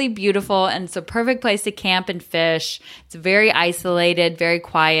really beautiful, and it's a perfect place to camp and fish. It's very isolated, very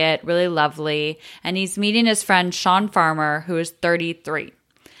quiet, really lovely. And he's meeting his friend Sean Farmer, who is 33,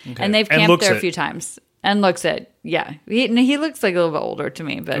 and they've camped there a few times. And looks it, yeah. He looks like a little bit older to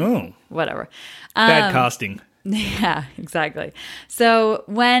me, but whatever. Bad casting. Yeah, exactly. So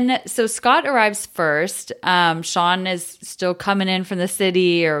Scott arrives first, Sean is still coming in from the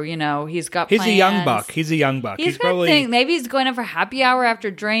city, or he's got plans. He's a young buck. He's probably maybe he's going in for happy hour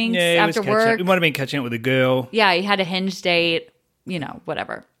after drinks, after work. He might have been catching up with a girl. Yeah, he had a hinge date.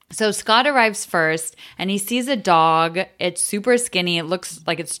 Whatever. So Scott arrives first, and he sees a dog. It's super skinny. It looks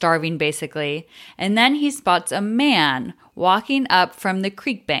like it's starving, basically. And then he spots a man walking up from the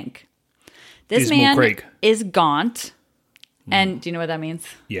creek bank. This man is gaunt. And do you know what that means?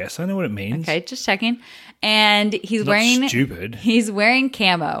 Yes, I know what it means. Okay, just checking. And he's stupid. He's wearing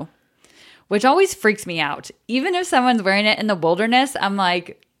camo, which always freaks me out. Even if someone's wearing it in the wilderness, I'm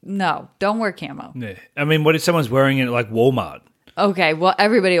like, no, don't wear camo. Yeah. I mean, what if someone's wearing it at like Walmart? Okay, well,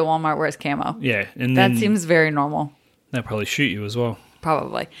 everybody at Walmart wears camo. Yeah. And that seems very normal. They'll probably shoot you as well.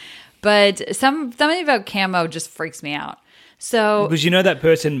 Probably. But something about camo just freaks me out. So, because that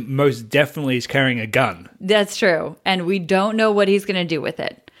person most definitely is carrying a gun. That's true. And we don't know what he's going to do with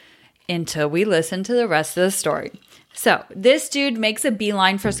it until we listen to the rest of the story. So this dude makes a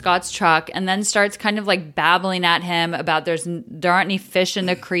beeline for Scott's truck and then starts kind of like babbling at him about there aren't any fish in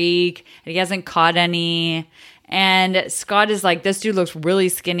the creek and he hasn't caught any. And Scott is like, this dude looks really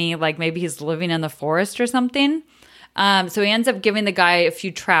skinny, like maybe he's living in the forest or something. So he ends up giving the guy a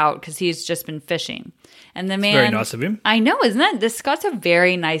few trout because he's just been fishing. And the man, very nice of him. I know, isn't that? This Scott's a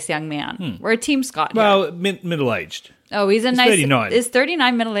very nice young man. We're a team Scott. Well, middle-aged. Oh, he's 39. Is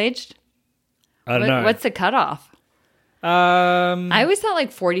 39 middle-aged? I don't know. What's the cutoff? I always thought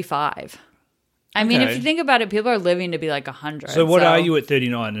like 45. I mean, if you think about it, people are living to be like 100. So what are you at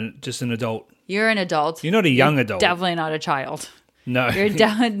 39? Just an adult? You're an adult. You're not a young adult. Definitely not a child. No. You're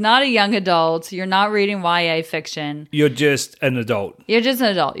not a young adult. You're not reading YA fiction. You're just an adult. You're just an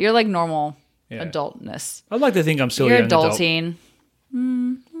adult. You're like normal adultness. I'd like to think I'm still a young adulting.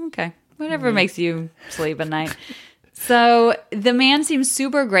 Okay. Whatever makes you sleep at night. So the man seems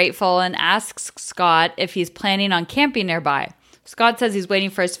super grateful and asks Scott if he's planning on camping nearby. Scott says he's waiting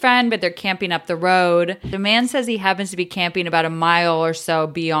for his friend, but they're camping up the road. The man says he happens to be camping about a mile or so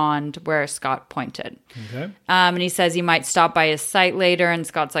beyond where Scott pointed. Okay. And he says he might stop by his site later, and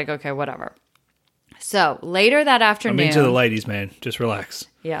Scott's like, okay, whatever. So later that afternoon... I'm into the ladies, man. Just relax.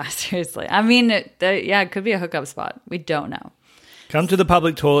 Yeah, seriously. I mean, it could be a hookup spot. We don't know. Come to the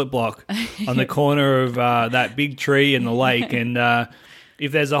public toilet block on the corner of that big tree in the lake, and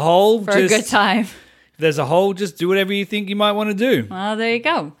if there's a hole... For a good time. If there's a hole, just do whatever you think you might want to do. Well, there you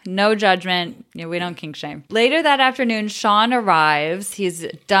go. No judgment. We don't kink shame. Later that afternoon, Sean arrives. He's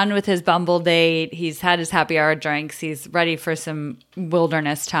done with his Bumble date. He's had his happy hour drinks. He's ready for some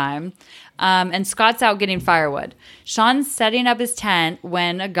wilderness time. And Scott's out getting firewood. Sean's setting up his tent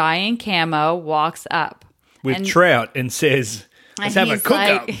when a guy in camo walks up. With trout and says... Let's have a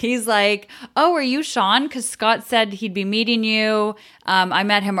cook-up. He's like, oh, are you Sean? Because Scott said he'd be meeting you. I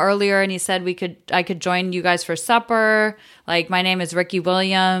met him earlier, and he said I could join you guys for supper. Like, my name is Ricky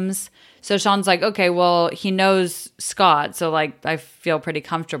Williams. So Sean's like, okay, well, he knows Scott, so like I feel pretty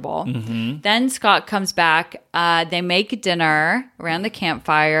comfortable. Mm-hmm. Then Scott comes back. They make dinner around the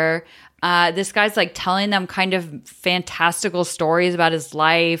campfire. This guy's like telling them kind of fantastical stories about his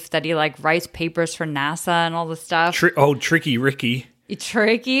life, that he like writes papers for NASA and all this stuff. Tricky Ricky.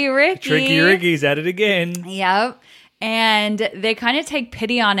 Tricky Ricky. Tricky Ricky's at it again. Yep. And they kind of take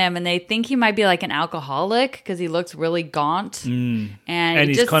pity on him, and they think he might be like an alcoholic because he looks really gaunt. And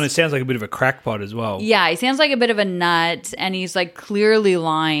he kind of sounds like a bit of a crackpot as well. Yeah, he sounds like a bit of a nut, and he's like clearly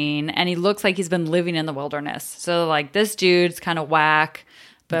lying, and he looks like he's been living in the wilderness. So like this dude's kind of whack.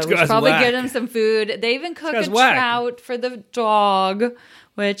 But we should probably get him some food. They even cook a trout for the dog,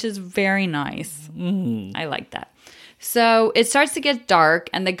 which is very nice. I like that. So it starts to get dark,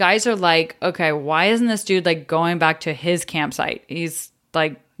 and the guys are like, okay, why isn't this dude like going back to his campsite? He's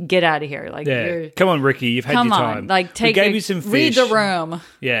like, get out of here. Like, Yeah. Come on, Ricky. You've had your time. Like, we gave you some fish. Read the room.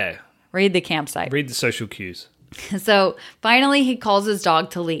 Yeah. Read the campsite. Read the social cues. So finally he calls his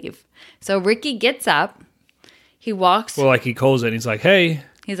dog to leave. So Ricky gets up. He walks. Well, like he calls it and he's like, hey.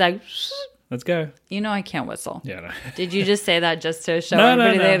 He's like, let's go. You know I can't whistle. Yeah, no. Did you just say that just to show No.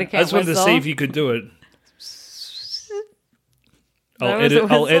 everybody that I can't whistle? I just wanted to see if you could do it. That was a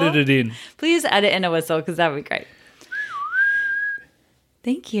I'll whistle? edit it in. Please edit in a whistle because that would be great.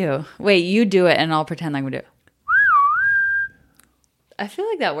 Thank you. Wait, you do it and I'll pretend like we do it. I feel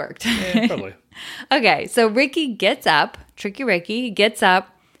like that worked. Yeah, probably. Okay, so Ricky gets up. Tricky Ricky gets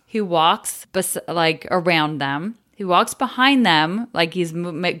up. He walks around them. He walks behind them like he's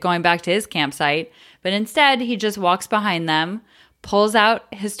going back to his campsite. But instead, he just walks behind them, pulls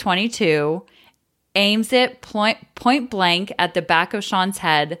out his .22, aims it point blank at the back of Sean's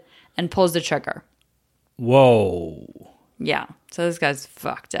head, and pulls the trigger. Whoa. Yeah, so this guy's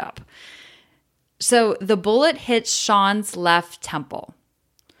fucked up. So the bullet hits Sean's left temple.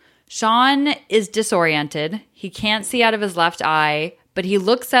 Sean is disoriented. He can't see out of his left eye, but he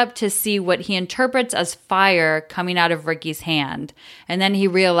looks up to see what he interprets as fire coming out of Ricky's hand. And then he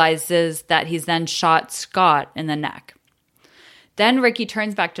realizes that he's then shot Scott in the neck. Then Ricky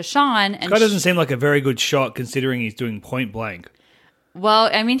turns back to Sean. And Scott doesn't seem like a very good shot considering he's doing point blank. Well,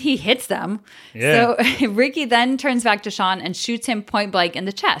 I mean, he hits them. Yeah. So Ricky then turns back to Sean and shoots him point blank in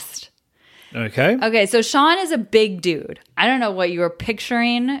the chest. Okay. Okay, so Sean is a big dude. I don't know what you were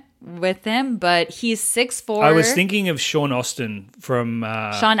picturing with him, but he's 6'4". I was thinking of Sean Astin from...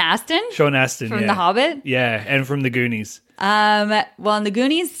 Sean Astin? Sean Astin, From The Hobbit? Yeah, and from The Goonies. Well, in The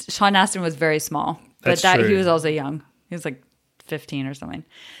Goonies, Sean Astin was very small. But That's true. He was also young. He was like 15 or something.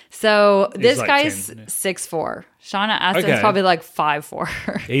 So this like guy's 10, yeah. 6'4". Sean Astin's Okay. probably like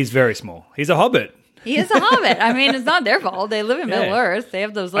 5'4". He's very small. He's a hobbit. He is a hobbit. I mean, it's not their fault. They live in Middle Earth. They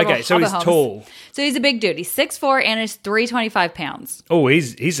have those little Okay, so hobbit he's homes. tall. So he's a big dude. He's 6'4" and he's 325 pounds. Oh,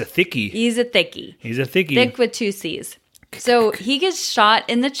 he's a thickie. He's a thickie. He's a thickie. Thick with 2 C's. So he gets shot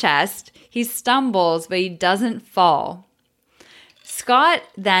in the chest. He stumbles, but he doesn't fall. Scott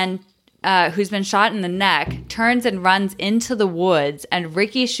then, who's been shot in the neck, turns and runs into the woods, and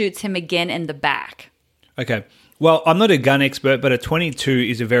Ricky shoots him again in the back. Okay. Well, I'm not a gun expert, but a .22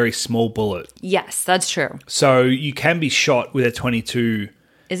 is a very small bullet. Yes, that's true. So you can be shot with a .22.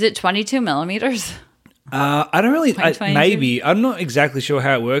 Is it 22 millimeters? I don't really... .22? I'm not exactly sure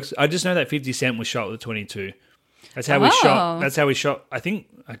how it works. I just know that 50 Cent was shot with a .22. That's how he shot. That's how he shot. I think...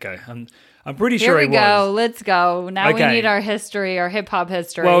 Okay. I'm pretty sure he was. Here we go. Let's go. Now we Okay. need our history, our hip-hop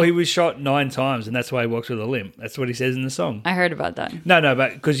history. Well, he was shot 9 times, and that's why he walks with a limp. That's what he says in the song. I heard about that. No,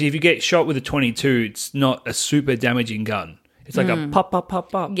 but because if you get shot with a .22, it's not a super damaging gun. It's like a pop, pop,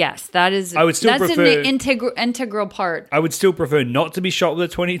 pop, pop. Yes, that is... I would still that's prefer- an integral part. I would still prefer not to be shot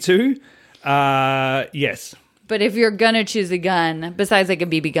with a .22. Yes. But if you're going to choose a gun, besides like a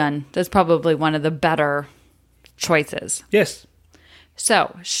BB gun, that's probably one of the better choices. Yes.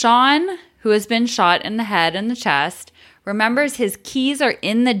 So, Sean, who has been shot in the head and the chest, remembers his keys are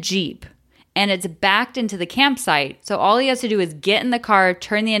in the Jeep and it's backed into the campsite. So all he has to do is get in the car,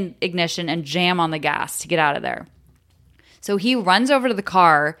 turn the ignition, and jam on the gas to get out of there. So he runs over to the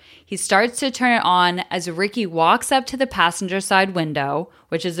car. He starts to turn it on as Ricky walks up to the passenger side window,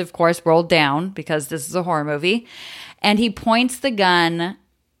 which is, of course, rolled down because this is a horror movie. And he points the gun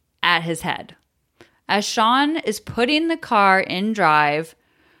at his head. As Sean is putting the car in drive,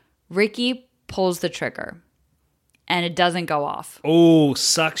 Ricky pulls the trigger. And it doesn't go off. Oh,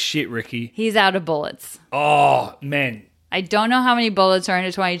 sucks shit, Ricky. He's out of bullets. Oh, man. I don't know how many bullets are in a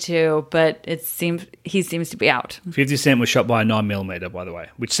 .22, but he seems to be out. 50 Cent was shot by a 9mm, by the way,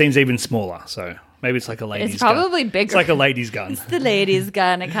 which seems even smaller. So maybe it's like a lady's gun. It's probably bigger. It's like a lady's gun. It's the lady's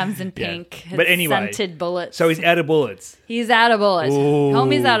gun. It comes in pink. But It's anyway, scented bullets. So he's out of bullets. He's out of bullets. Ooh.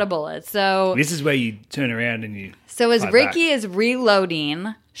 Homie's out of bullets. So This is where you turn around and you... as fight Ricky back. is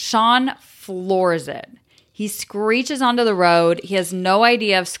reloading, Sean floors it. He screeches onto the road. He has no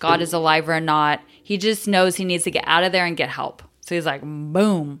idea if Scott is alive or not. He just knows he needs to get out of there and get help. So he's like,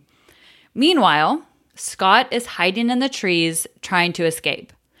 boom. Meanwhile, Scott is hiding in the trees trying to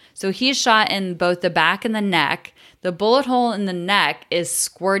escape. So he's shot in both the back and the neck. The bullet hole in the neck is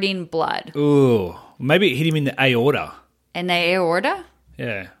squirting blood. Ooh. Maybe it hit him in the aorta. And the aorta?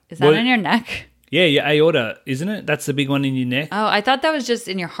 Yeah. Is that in your neck? Yeah, your aorta, isn't it? That's the big one in your neck. Oh, I thought that was just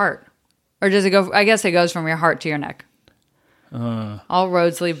in your heart. Or does it go? I guess it goes from your heart to your neck. All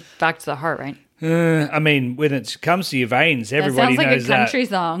roads lead back to the heart, right? I mean, when it comes to your veins, That everybody sounds like knows a that. country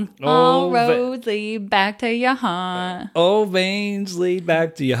song. Oh, All roads lead back to your heart. All veins lead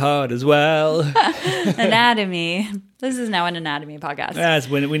back to your heart as well. Anatomy. This is now an anatomy podcast. That's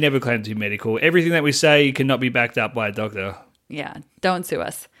when we never claim to be medical. Everything that we say cannot be backed up by a doctor. Yeah, don't sue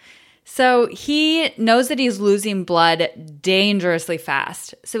us. So he knows that he's losing blood dangerously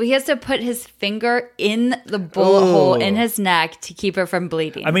fast. So he has to put his finger in the bullet hole in his neck to keep it from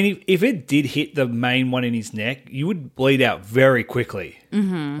bleeding. I mean, if it did hit the main one in his neck, you would bleed out very quickly.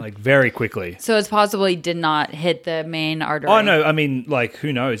 Mm-hmm. Like, very quickly. So it's possible he did not hit the main artery. Oh, no. I mean, like,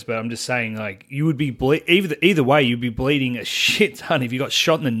 who knows? But I'm just saying, like, you would be either way, you'd be bleeding a shit ton if you got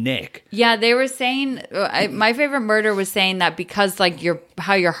shot in the neck. Yeah, they were saying, my favorite murder was saying that because, like,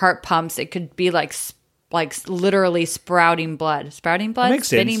 how your heart pumps, it could be like literally sprouting blood. Sprouting blood? That makes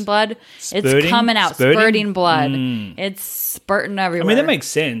sense. Spitting blood? Spurting? It's coming out. Spurting blood. It's spurting everywhere. I mean, that makes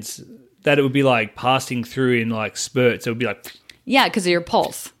sense that it would be like passing through in like spurts. It would be like... Yeah, because of your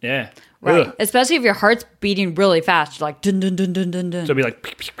pulse. Yeah. Right. Ugh. Especially if your heart's beating really fast. You're like, dun, dun, dun, dun, dun, dun. So it'd be like...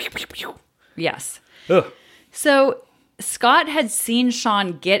 Pew, pew, pew, pew, pew. Yes. Ugh. So Scott had seen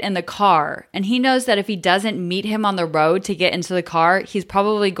Sean get in the car, and he knows that if he doesn't meet him on the road to get into the car, he's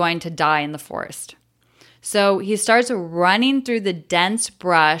probably going to die in the forest. So he starts running through the dense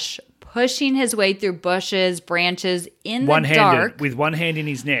brush, pushing his way through bushes, branches in the dark. With one hand in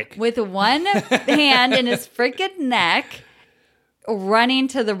his neck. With one hand in his freaking neck, running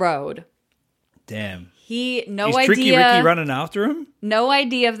to the road. Damn. Is Tricky Ricky running after him? No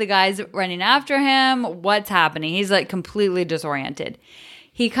idea if the guy's running after him, what's happening. He's like completely disoriented.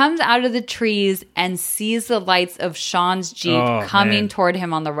 He comes out of the trees and sees the lights of Sean's Jeep coming toward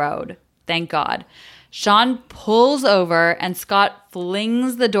him on the road. Thank God. Sean pulls over and Scott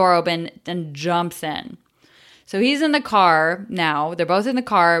flings the door open and jumps in. So he's in the car now. They're both in the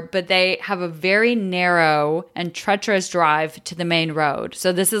car, but they have a very narrow and treacherous drive to the main road.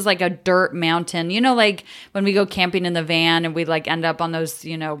 So this is like a dirt mountain. You know, like when we go camping in the van and we like end up on those,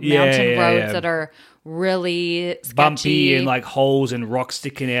 mountain roads that are really sketchy. Bumpy and like holes and rocks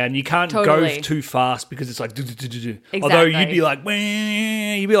sticking out. And you can't go too fast because it's like... Exactly. Although you'd be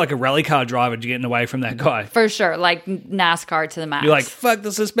like a rally car driver getting away from that guy. For sure. Like NASCAR to the max. You're like, fuck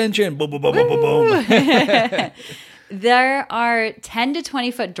the suspension. Boom, boom, boom, boom, boom, boom. There are 10 to 20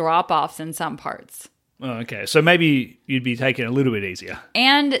 foot drop-offs in some parts. Oh, okay. So maybe you'd be taking it a little bit easier.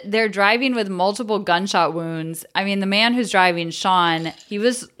 And they're driving with multiple gunshot wounds. I mean, the man who's driving, Sean, he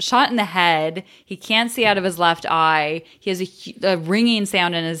was shot in the head. He can't see out of his left eye. He has a ringing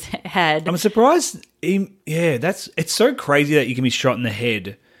sound in his head. I'm surprised. It's so crazy that you can be shot in the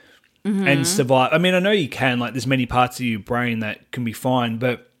head and survive. I mean, I know you can. Like, there's many parts of your brain that can be fine.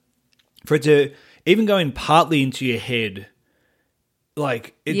 But for it to even going partly into your head...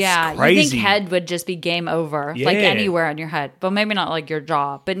 Like, it's crazy. You think head would just be game over, like anywhere on your head, but maybe not like your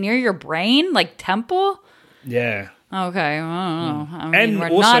jaw, but near your brain, like temple. Yeah. Okay. I don't know. I mean, we're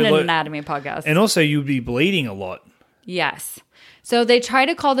not an anatomy podcast. And also, you'd be bleeding a lot. Yes. So they try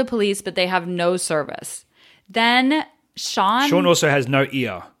to call the police, but they have no service. Then Sean also has no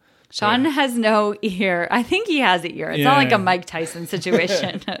ear. Sean has no ear. I think he has an ear. It's not like a Mike Tyson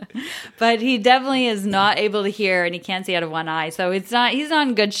situation. But he definitely is not able to hear and he can't see out of one eye. So he's not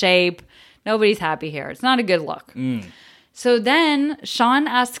in good shape. Nobody's happy here. It's not a good look. So then Sean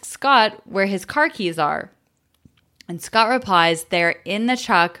asks Scott where his car keys are. And Scott replies, they're in the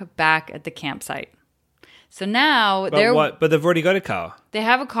truck back at the campsite. So now But they've already got a car. They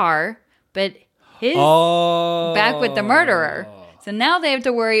have a car, but his back with the murderer. So now they have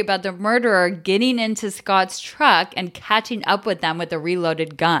to worry about the murderer getting into Scott's truck and catching up with them with a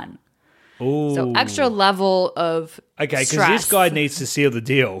reloaded gun. Ooh. So extra level of because this guy needs to seal the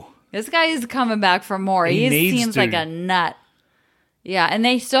deal. This guy is coming back for more. He seems like a nut. Yeah, and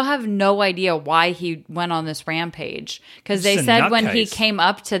they still have no idea why he went on this rampage. Because they said when he came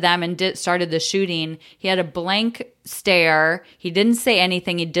up to them and started the shooting, he had a blank stare. He didn't say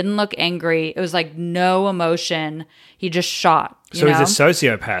anything. He didn't look angry. It was like no emotion. He just shot. So he's a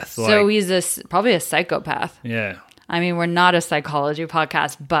sociopath. So he's probably a psychopath. Yeah. I mean, we're not a psychology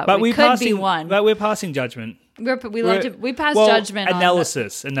podcast, but we could be one. But we're passing judgment. We pass judgment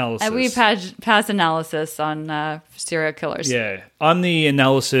analysis. And we pass analysis on serial killers. Yeah. I'm the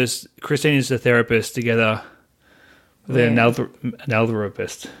analysis. Christina's the therapist together. The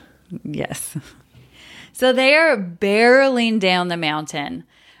analtherapist. Yes. So they are barreling down the mountain.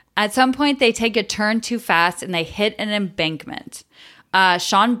 At some point, they take a turn too fast and they hit an embankment.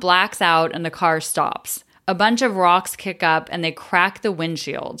 Sean blacks out and the car stops. A bunch of rocks kick up and they crack the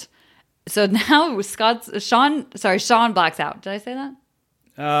windshield. So now Sean blacks out. Did I say that?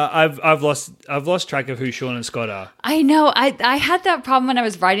 I've lost track of who Sean and Scott are. I know. I had that problem when I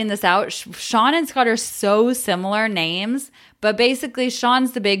was writing this out. Sean and Scott are so similar names, but basically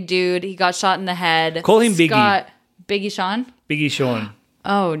Sean's the big dude. He got shot in the head. Call him Biggie. Biggie Sean? Biggie Sean.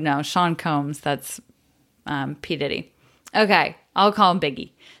 Oh, no. Sean Combs. That's P. Diddy. Okay. I'll call him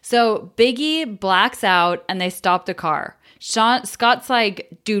Biggie. So Biggie blacks out and they stop the car. Scott's like,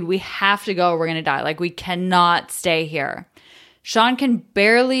 dude, we have to go. We're going to die. Like, we cannot stay here. Sean can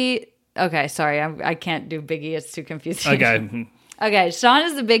barely... Okay, sorry. I can't do Biggie. It's too confusing. Okay. Okay, Sean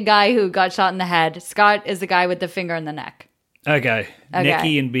is the big guy who got shot in the head. Scott is the guy with the finger in the neck. Okay.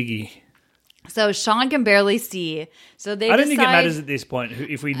 Necky and Biggie. So Sean can barely see. So they I don't think it matters at this point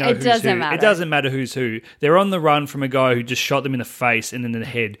if we know who's who. Matter. It doesn't matter who's who. They're on the run from a guy who just shot them in the face and then in the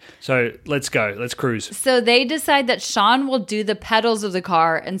head. So let's go. Let's cruise. So they decide that Sean will do the pedals of the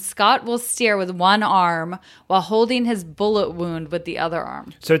car and Scott will steer with one arm while holding his bullet wound with the other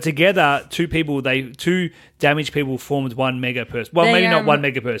arm. So together, two damaged people formed one mega person. Well, maybe not one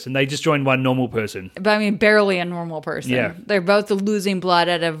mega person. They just joined one normal person. But I mean, barely a normal person. Yeah. They're both losing blood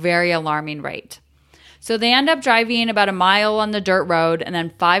at a very alarming rate. So they end up driving about a mile on the dirt road and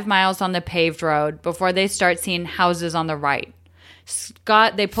then 5 miles on the paved road before they start seeing houses on the right.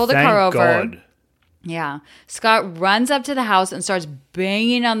 They pull the car over. Thank God. Yeah. Scott runs up to the house and starts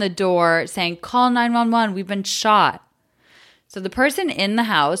banging on the door saying, call 911, we've been shot. So the person in the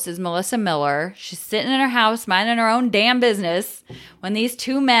house is Melissa Miller. She's sitting in her house, minding her own damn business, when these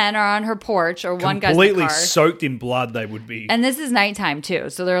two men are on her porch, or one guy's in the car. Completely soaked in blood, they would be. And this is nighttime too.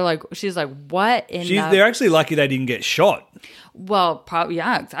 So she's like, what in They're actually lucky they didn't get shot. Well, probably,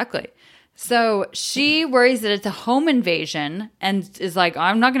 yeah, exactly. So she worries that it's a home invasion and is like,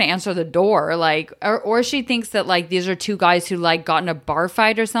 I'm not going to answer the door. Like, or she thinks that like these are two guys who like got in a bar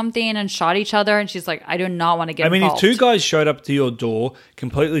fight or something and shot each other. And she's like, I do not want to get involved. If two guys showed up to your door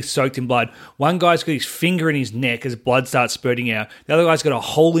completely soaked in blood, one guy's got his finger in his neck as blood starts spurting out. The other guy's got a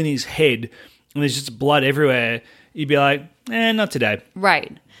hole in his head and there's just blood everywhere. You'd be like, not today.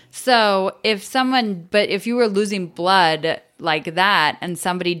 Right. So if you were losing blood like that and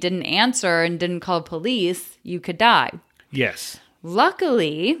somebody didn't answer and didn't call police, you could die. Yes.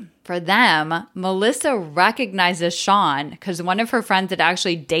 Luckily for them, Melissa recognizes Sean because one of her friends had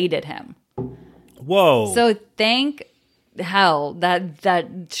actually dated him. Whoa. So thank hell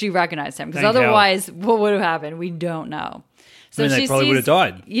that she recognized him because otherwise what would have happened? We don't know. So they probably would have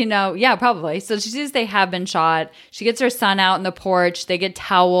died. Yeah, probably. So she sees they have been shot. She gets her son out on the porch. They get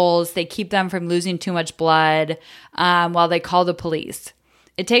towels. They keep them from losing too much blood while they call the police.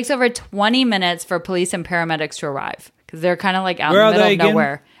 It takes over 20 minutes for police and paramedics to arrive because they're kind of like out in the middle of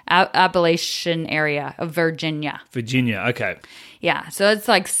nowhere. Appalachian area of Virginia. Virginia, okay. Yeah, so it's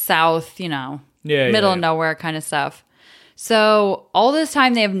like south, middle of nowhere kind of stuff. So all this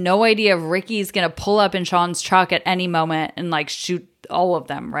time, they have no idea if Ricky's going to pull up in Sean's truck at any moment and like shoot all of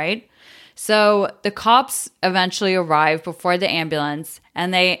them, right? So the cops eventually arrive before the ambulance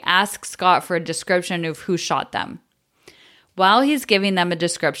and they ask Scott for a description of who shot them. While he's giving them a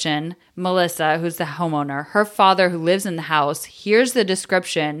description, Melissa, who's the homeowner, her father who lives in the house, hears the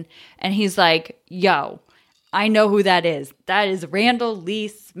description and he's like, yo, I know who that is. That is Randall Lee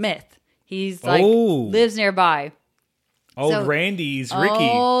Smith. He's like, lives nearby. Randy's Ricky.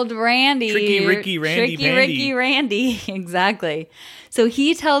 Old Randy. Tricky Ricky Randy. Tricky Ricky Randy. Exactly. So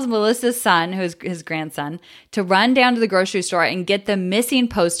he tells Melissa's son, who's his grandson, to run down to the grocery store and get the missing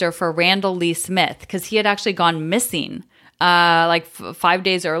poster for Randall Lee Smith because he had actually gone missing 5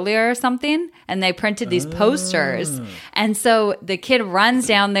 days earlier or something. And they printed these posters. And so the kid runs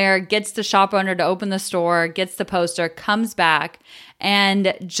down there, gets the shop owner to open the store, gets the poster, comes back.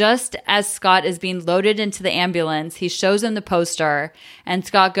 And just as Scott is being loaded into the ambulance, he shows him the poster. And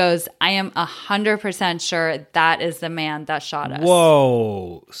Scott goes, I am 100% sure that is the man that shot us.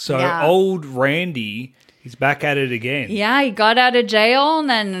 Whoa. So old Randy, he's back at it again. Yeah, he got out of jail and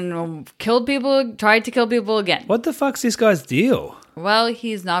then tried to kill people again. What the fuck's this guy's deal? Well,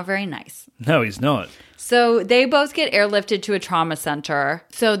 he's not very nice. No, he's not. So they both get airlifted to a trauma center.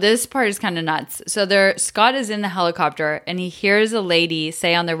 So this part is kind of nuts. So Scott is in the helicopter and he hears a lady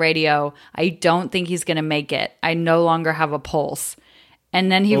say on the radio, I don't think he's going to make it. I no longer have a pulse.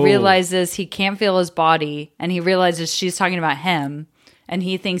 And then he realizes he can't feel his body and he realizes she's talking about him and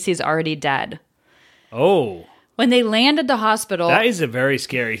he thinks he's already dead. Oh. When they land at the hospital... That is a very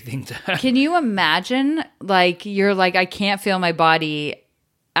scary thing to have. Can you imagine, you're like, I can't feel my body.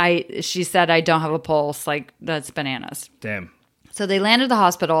 She said, I don't have a pulse. Like, that's bananas. Damn. So they land at the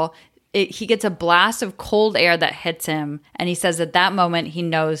hospital. He gets a blast of cold air that hits him. And he says at that moment, he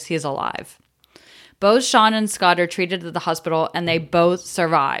knows he's alive. Both Sean and Scott are treated at the hospital, and they both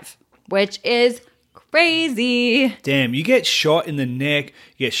survive, which is crazy. Damn, you get shot in the neck,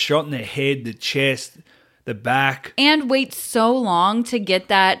 you get shot in the head, the chest, the back. And wait so long to get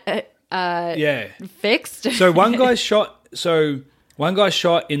that fixed. So one guy's shot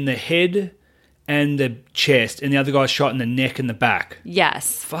in the head and the chest, and the other guy shot in the neck and the back.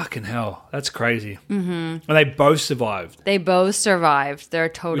 Yes. Fucking hell. That's crazy. Mm-hmm. And they both survived. They both survived. They're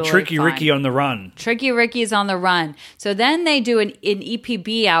totally Tricky fine. Ricky on the run. Tricky Ricky's on the run. So then they do an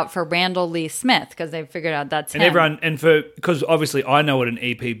EPB out for Randall Lee Smith because they figured out that's and him. Because obviously I know what an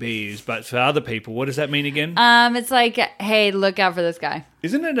EPB is, but for other people, what does that mean again? It's like, hey, look out for this guy.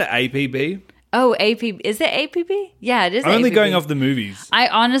 Isn't it an APB? Oh, APB. Is it APB? Yeah, it is I'm only APB. going off the movies. I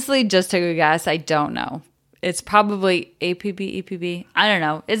honestly just took a guess. I don't know. It's probably APB, EPB. I don't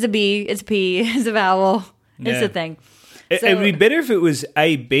know. It's a B. It's a P. It's a vowel. It's a thing. It would be better if it was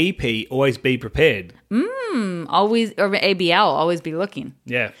ABP, always be prepared. Always, or ABL, always be looking.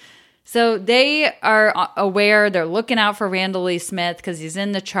 Yeah. So they are aware. They're looking out for Randall Lee Smith because he's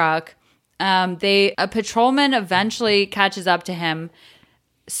in the truck. A patrolman eventually catches up to him.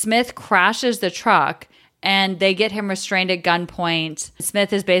 Smith crashes the truck and they get him restrained at gunpoint.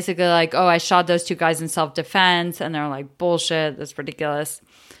 Smith is basically like, oh, I shot those two guys in self-defense. And they're like, bullshit, that's ridiculous.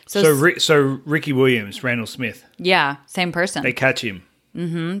 So Ricky Williams, Randall Smith. Yeah, same person. They catch him.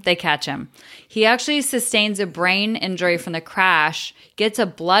 Mm-hmm, they catch him. He actually sustains a brain injury from the crash, gets a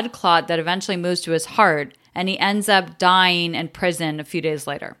blood clot that eventually moves to his heart, and he ends up dying in prison a few days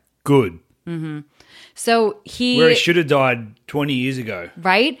later. Good. Mm-hmm. So where he should have died 20 years ago.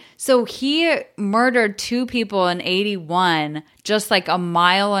 Right? So he murdered two people in 81, just like a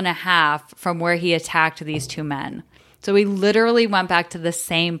mile and a half from where he attacked these two men. So he literally went back to the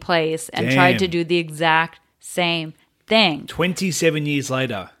same place and tried to do the exact same thing. 27 years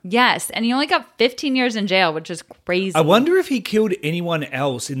later. Yes. And he only got 15 years in jail, which is crazy. I wonder if he killed anyone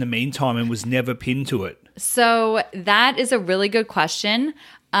else in the meantime and was never pinned to it. So that is a really good question.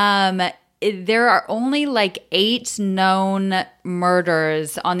 There are only like 8 known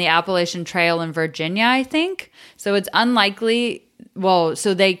murders on the Appalachian Trail in Virginia, I think. So it's unlikely. Well,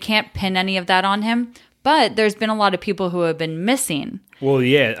 so they can't pin any of that on him. But there's been a lot of people who have been missing. Well,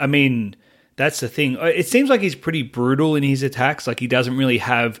 yeah. I mean, that's the thing. It seems like he's pretty brutal in his attacks. Like he doesn't really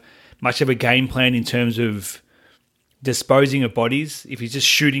have much of a game plan in terms of disposing of bodies. If he's just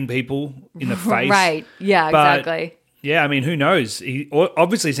shooting people in the face. Right. Yeah, exactly. Yeah, I mean, who knows? He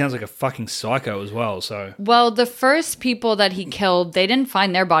obviously sounds like a fucking psycho as well, so... Well, the first people that he killed, they didn't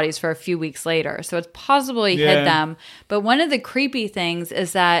find their bodies for a few weeks later, so it's possible he hid them. But one of the creepy things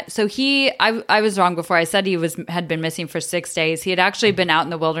is that... So I was wrong before. I said he had been missing for 6 days. He had actually been out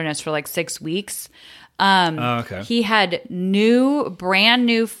in the wilderness for like 6 weeks. Okay. He had brand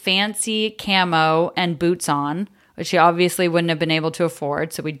new fancy camo and boots on, which he obviously wouldn't have been able to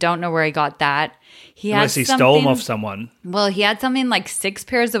afford, so we don't know where he got that. Unless he stole them off someone. Well, he had something like 6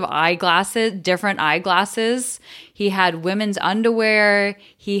 pairs of eyeglasses, different eyeglasses. He had women's underwear.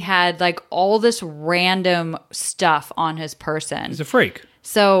 He had like all this random stuff on his person. He's a freak.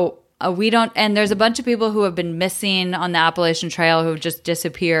 So and there's a bunch of people who have been missing on the Appalachian Trail who have just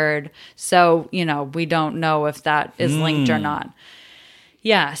disappeared. So, we don't know if that is linked or not.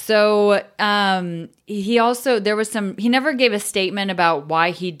 Yeah, so he never gave a statement about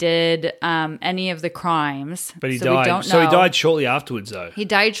why he did any of the crimes. But he so died. We don't know. So he died shortly afterwards, though. He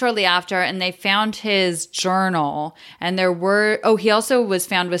died shortly after, and they found his journal, and he also was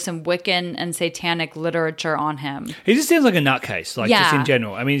found with some Wiccan and satanic literature on him. He just sounds like a nutcase, just in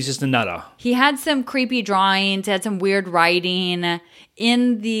general. I mean, he's just a nutter. He had some creepy drawings, had some weird writing.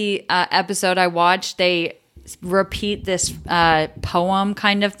 In the episode I watched, they repeat this poem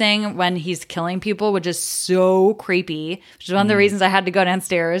kind of thing when he's killing people, which is so creepy, which is one of the reasons I had to go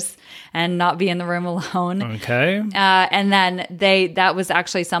downstairs and not be in the room alone. Okay. And then that was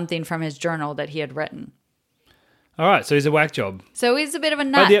actually something from his journal that he had written. All right, so he's a whack job. So he's a bit of a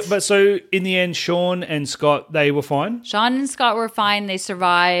nut. But so in the end, Sean and Scott, they were fine? Sean and Scott were fine. They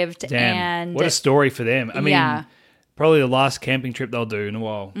survived. Damn, and what a story for them. I mean, probably the last camping trip they'll do in a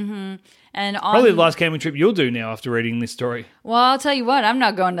while. Mm-hmm. And probably the last camping trip you'll do now after reading this story. Well, I'll tell you what, I'm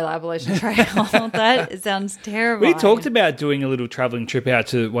not going to the Appalachian Trail. That sounds terrible. We talked about doing a little traveling trip out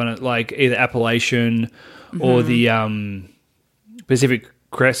to one of, like, either Appalachian or the Pacific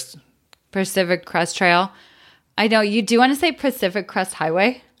Crest Trail. I know. You do want to say Pacific Crest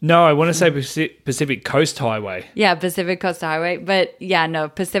Highway? No, I want to say Pacific Coast Highway. Yeah, Pacific Coast Highway. But yeah, no,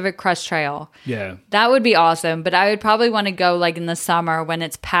 Pacific Crest Trail. Yeah. That would be awesome. But I would probably want to go like in the summer when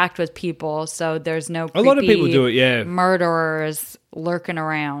it's packed with people. So there's no creepy a lot of people do it, yeah. murderers lurking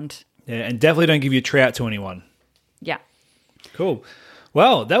around. Yeah, and definitely don't give your trout to anyone. Yeah. Cool.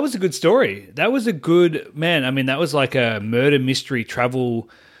 Well, that was a good story. That was a good, man, I mean, that was like a murder mystery travel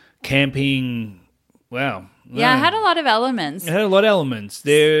camping. Wow. Yeah, it had a lot of elements. It had a lot of elements.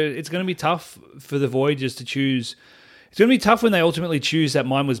 It's going to be tough for the Voyagers to choose. It's going to be tough when they ultimately choose that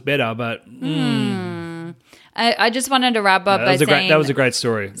mine was better, but... I just wanted to wrap up by saying... That was a great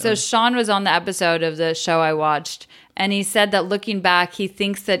story. So Sean was on the episode of the show I watched, and he said that looking back, he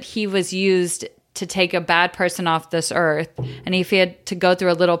thinks that he was used to take a bad person off this earth, and if he had to go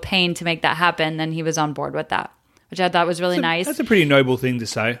through a little pain to make that happen, then he was on board with that, which I thought was really nice. That's a pretty noble thing to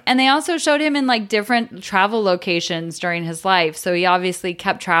say. And they also showed him in like different travel locations during his life, so he obviously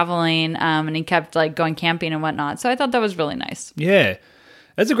kept traveling, and he kept like going camping and whatnot. So I thought that was really nice. Yeah,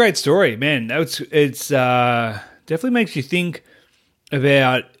 that's a great story, man. It's definitely makes you think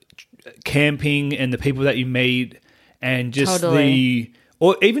about camping and the people that you meet, and just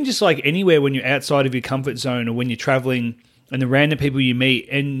or even just like anywhere when you're outside of your comfort zone, or when you're traveling, and the random people you meet,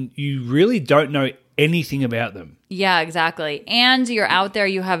 and you really don't know anything about them. Yeah, exactly. And you're out there,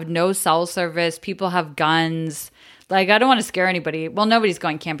 you have no cell service, people have guns. Like, I don't want to scare anybody. Well, nobody's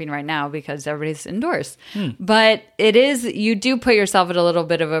going camping right now because everybody's indoors. But you do put yourself in a little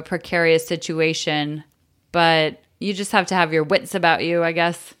bit of a precarious situation, but you just have to have your wits about you, I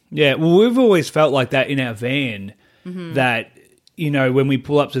guess. Yeah, well, we've always felt like that in our van, that, you know, when we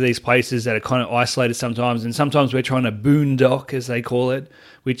pull up to these places that are kind of isolated sometimes, and sometimes we're trying to boondock, as they call it,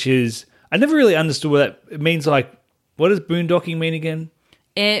 which is... I never really understood what that it means. Like, what does boondocking mean again?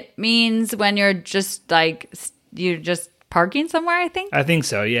 It means when you're just like, you're just parking somewhere, I think. I think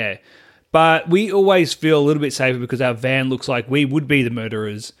so, yeah. But we always feel a little bit safer because our van looks like we would be the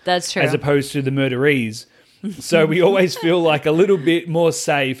murderers. That's true. As opposed to the murderees. So we always feel like a little bit more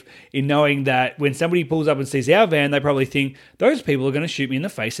safe in knowing that when somebody pulls up and sees our van, they probably think, those people are going to shoot me in the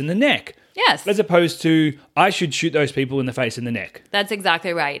face and the neck. Yes. As opposed to, I should shoot those people in the face and the neck. That's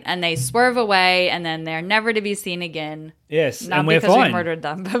exactly right. And they swerve away, and then they're never to be seen again. Yes, not and we're because fine. we murdered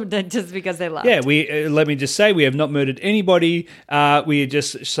them, but just because they left. Yeah, let me just say, we have not murdered anybody. We are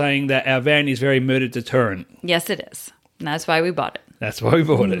just saying that our van is very murder deterrent. Yes, it is. And that's why we bought it. That's why we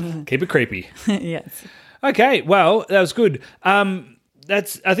bought it. Keep it creepy. Yes. Okay, well, that was good. I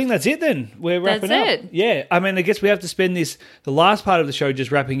think that's it then. We're wrapping up. That's it. Yeah, I mean, I guess we have to spend the last part of the show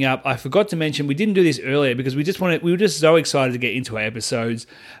just wrapping up. I forgot to mention, we didn't do this earlier because we were just so excited to get into our episodes.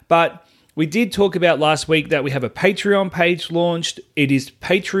 But we did talk about last week that we have a Patreon page launched. It is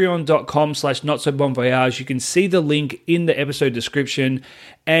patreon.com/notsobonvoyage. You can see the link in the episode description.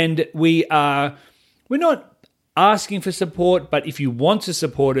 And we're not asking for support, but if you want to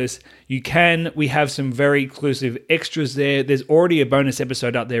support us, you can. We have some very exclusive extras there. There's already a bonus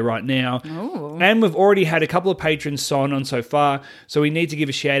episode up there right now. Ooh. And we've already had a couple of patrons sign on so far, so we need to give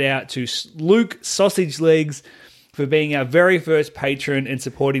a shout out to Luke Sausage Legs for being our very first patron and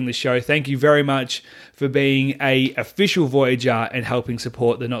supporting the show. Thank you very much for being a official Voyager and helping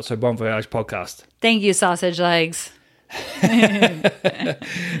support the Not So Bon Voyage podcast. Thank you, Sausage Legs.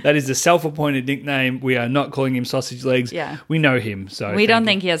 That is a self-appointed nickname. We are not calling him Sausage Legs. Yeah. We know him. So we don't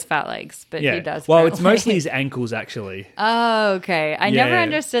think he has fat legs, but he does. Well, apparently. it's mostly his ankles, actually. Oh, okay. I never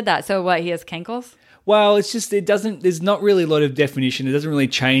understood that. So what, he has cankles? Well, it's just, there's not really a lot of definition. It doesn't really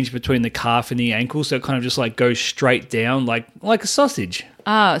change between the calf and the ankle. So it kind of just like goes straight down like a sausage.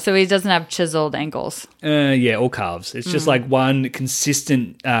 Oh, so he doesn't have chiseled ankles. Yeah, or calves. It's just like one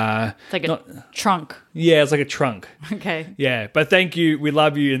consistent... It's like a trunk. Yeah, it's like a trunk. Okay. Yeah, but thank you. We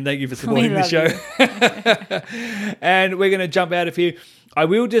love you, and thank you for supporting the show. And we're going to jump out of here. I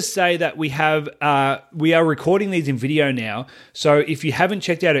will just say that we are recording these in video now. So if you haven't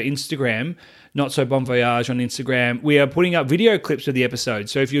checked out our Instagram, Not So Bon Voyage on Instagram, we are putting up video clips of the episode.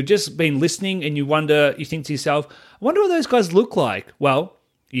 So if you've just been listening and you think to yourself, I wonder what those guys look like. Well,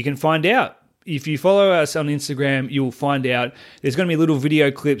 you can find out. If you follow us on Instagram, you'll find out. There's going to be little video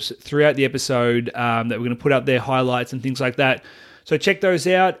clips throughout the episode that we're going to put up there, highlights and things like that. So check those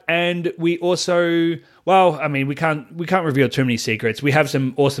out. And we also, we can't reveal too many secrets. We have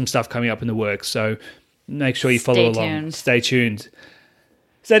some awesome stuff coming up in the works. So make sure you follow along. Stay tuned.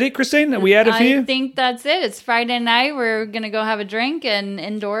 Is that it, Christine? Are we out of here? I think that's it. It's Friday night. We're going to go have a drink and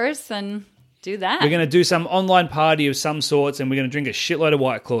indoors and do that. We're going to do some online party of some sorts, and we're going to drink a shitload of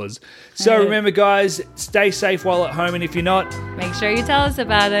White Claws. So remember, guys, stay safe while at home, and if you're not, make sure you tell us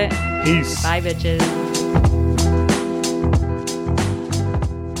about it. Peace. Bye, bitches.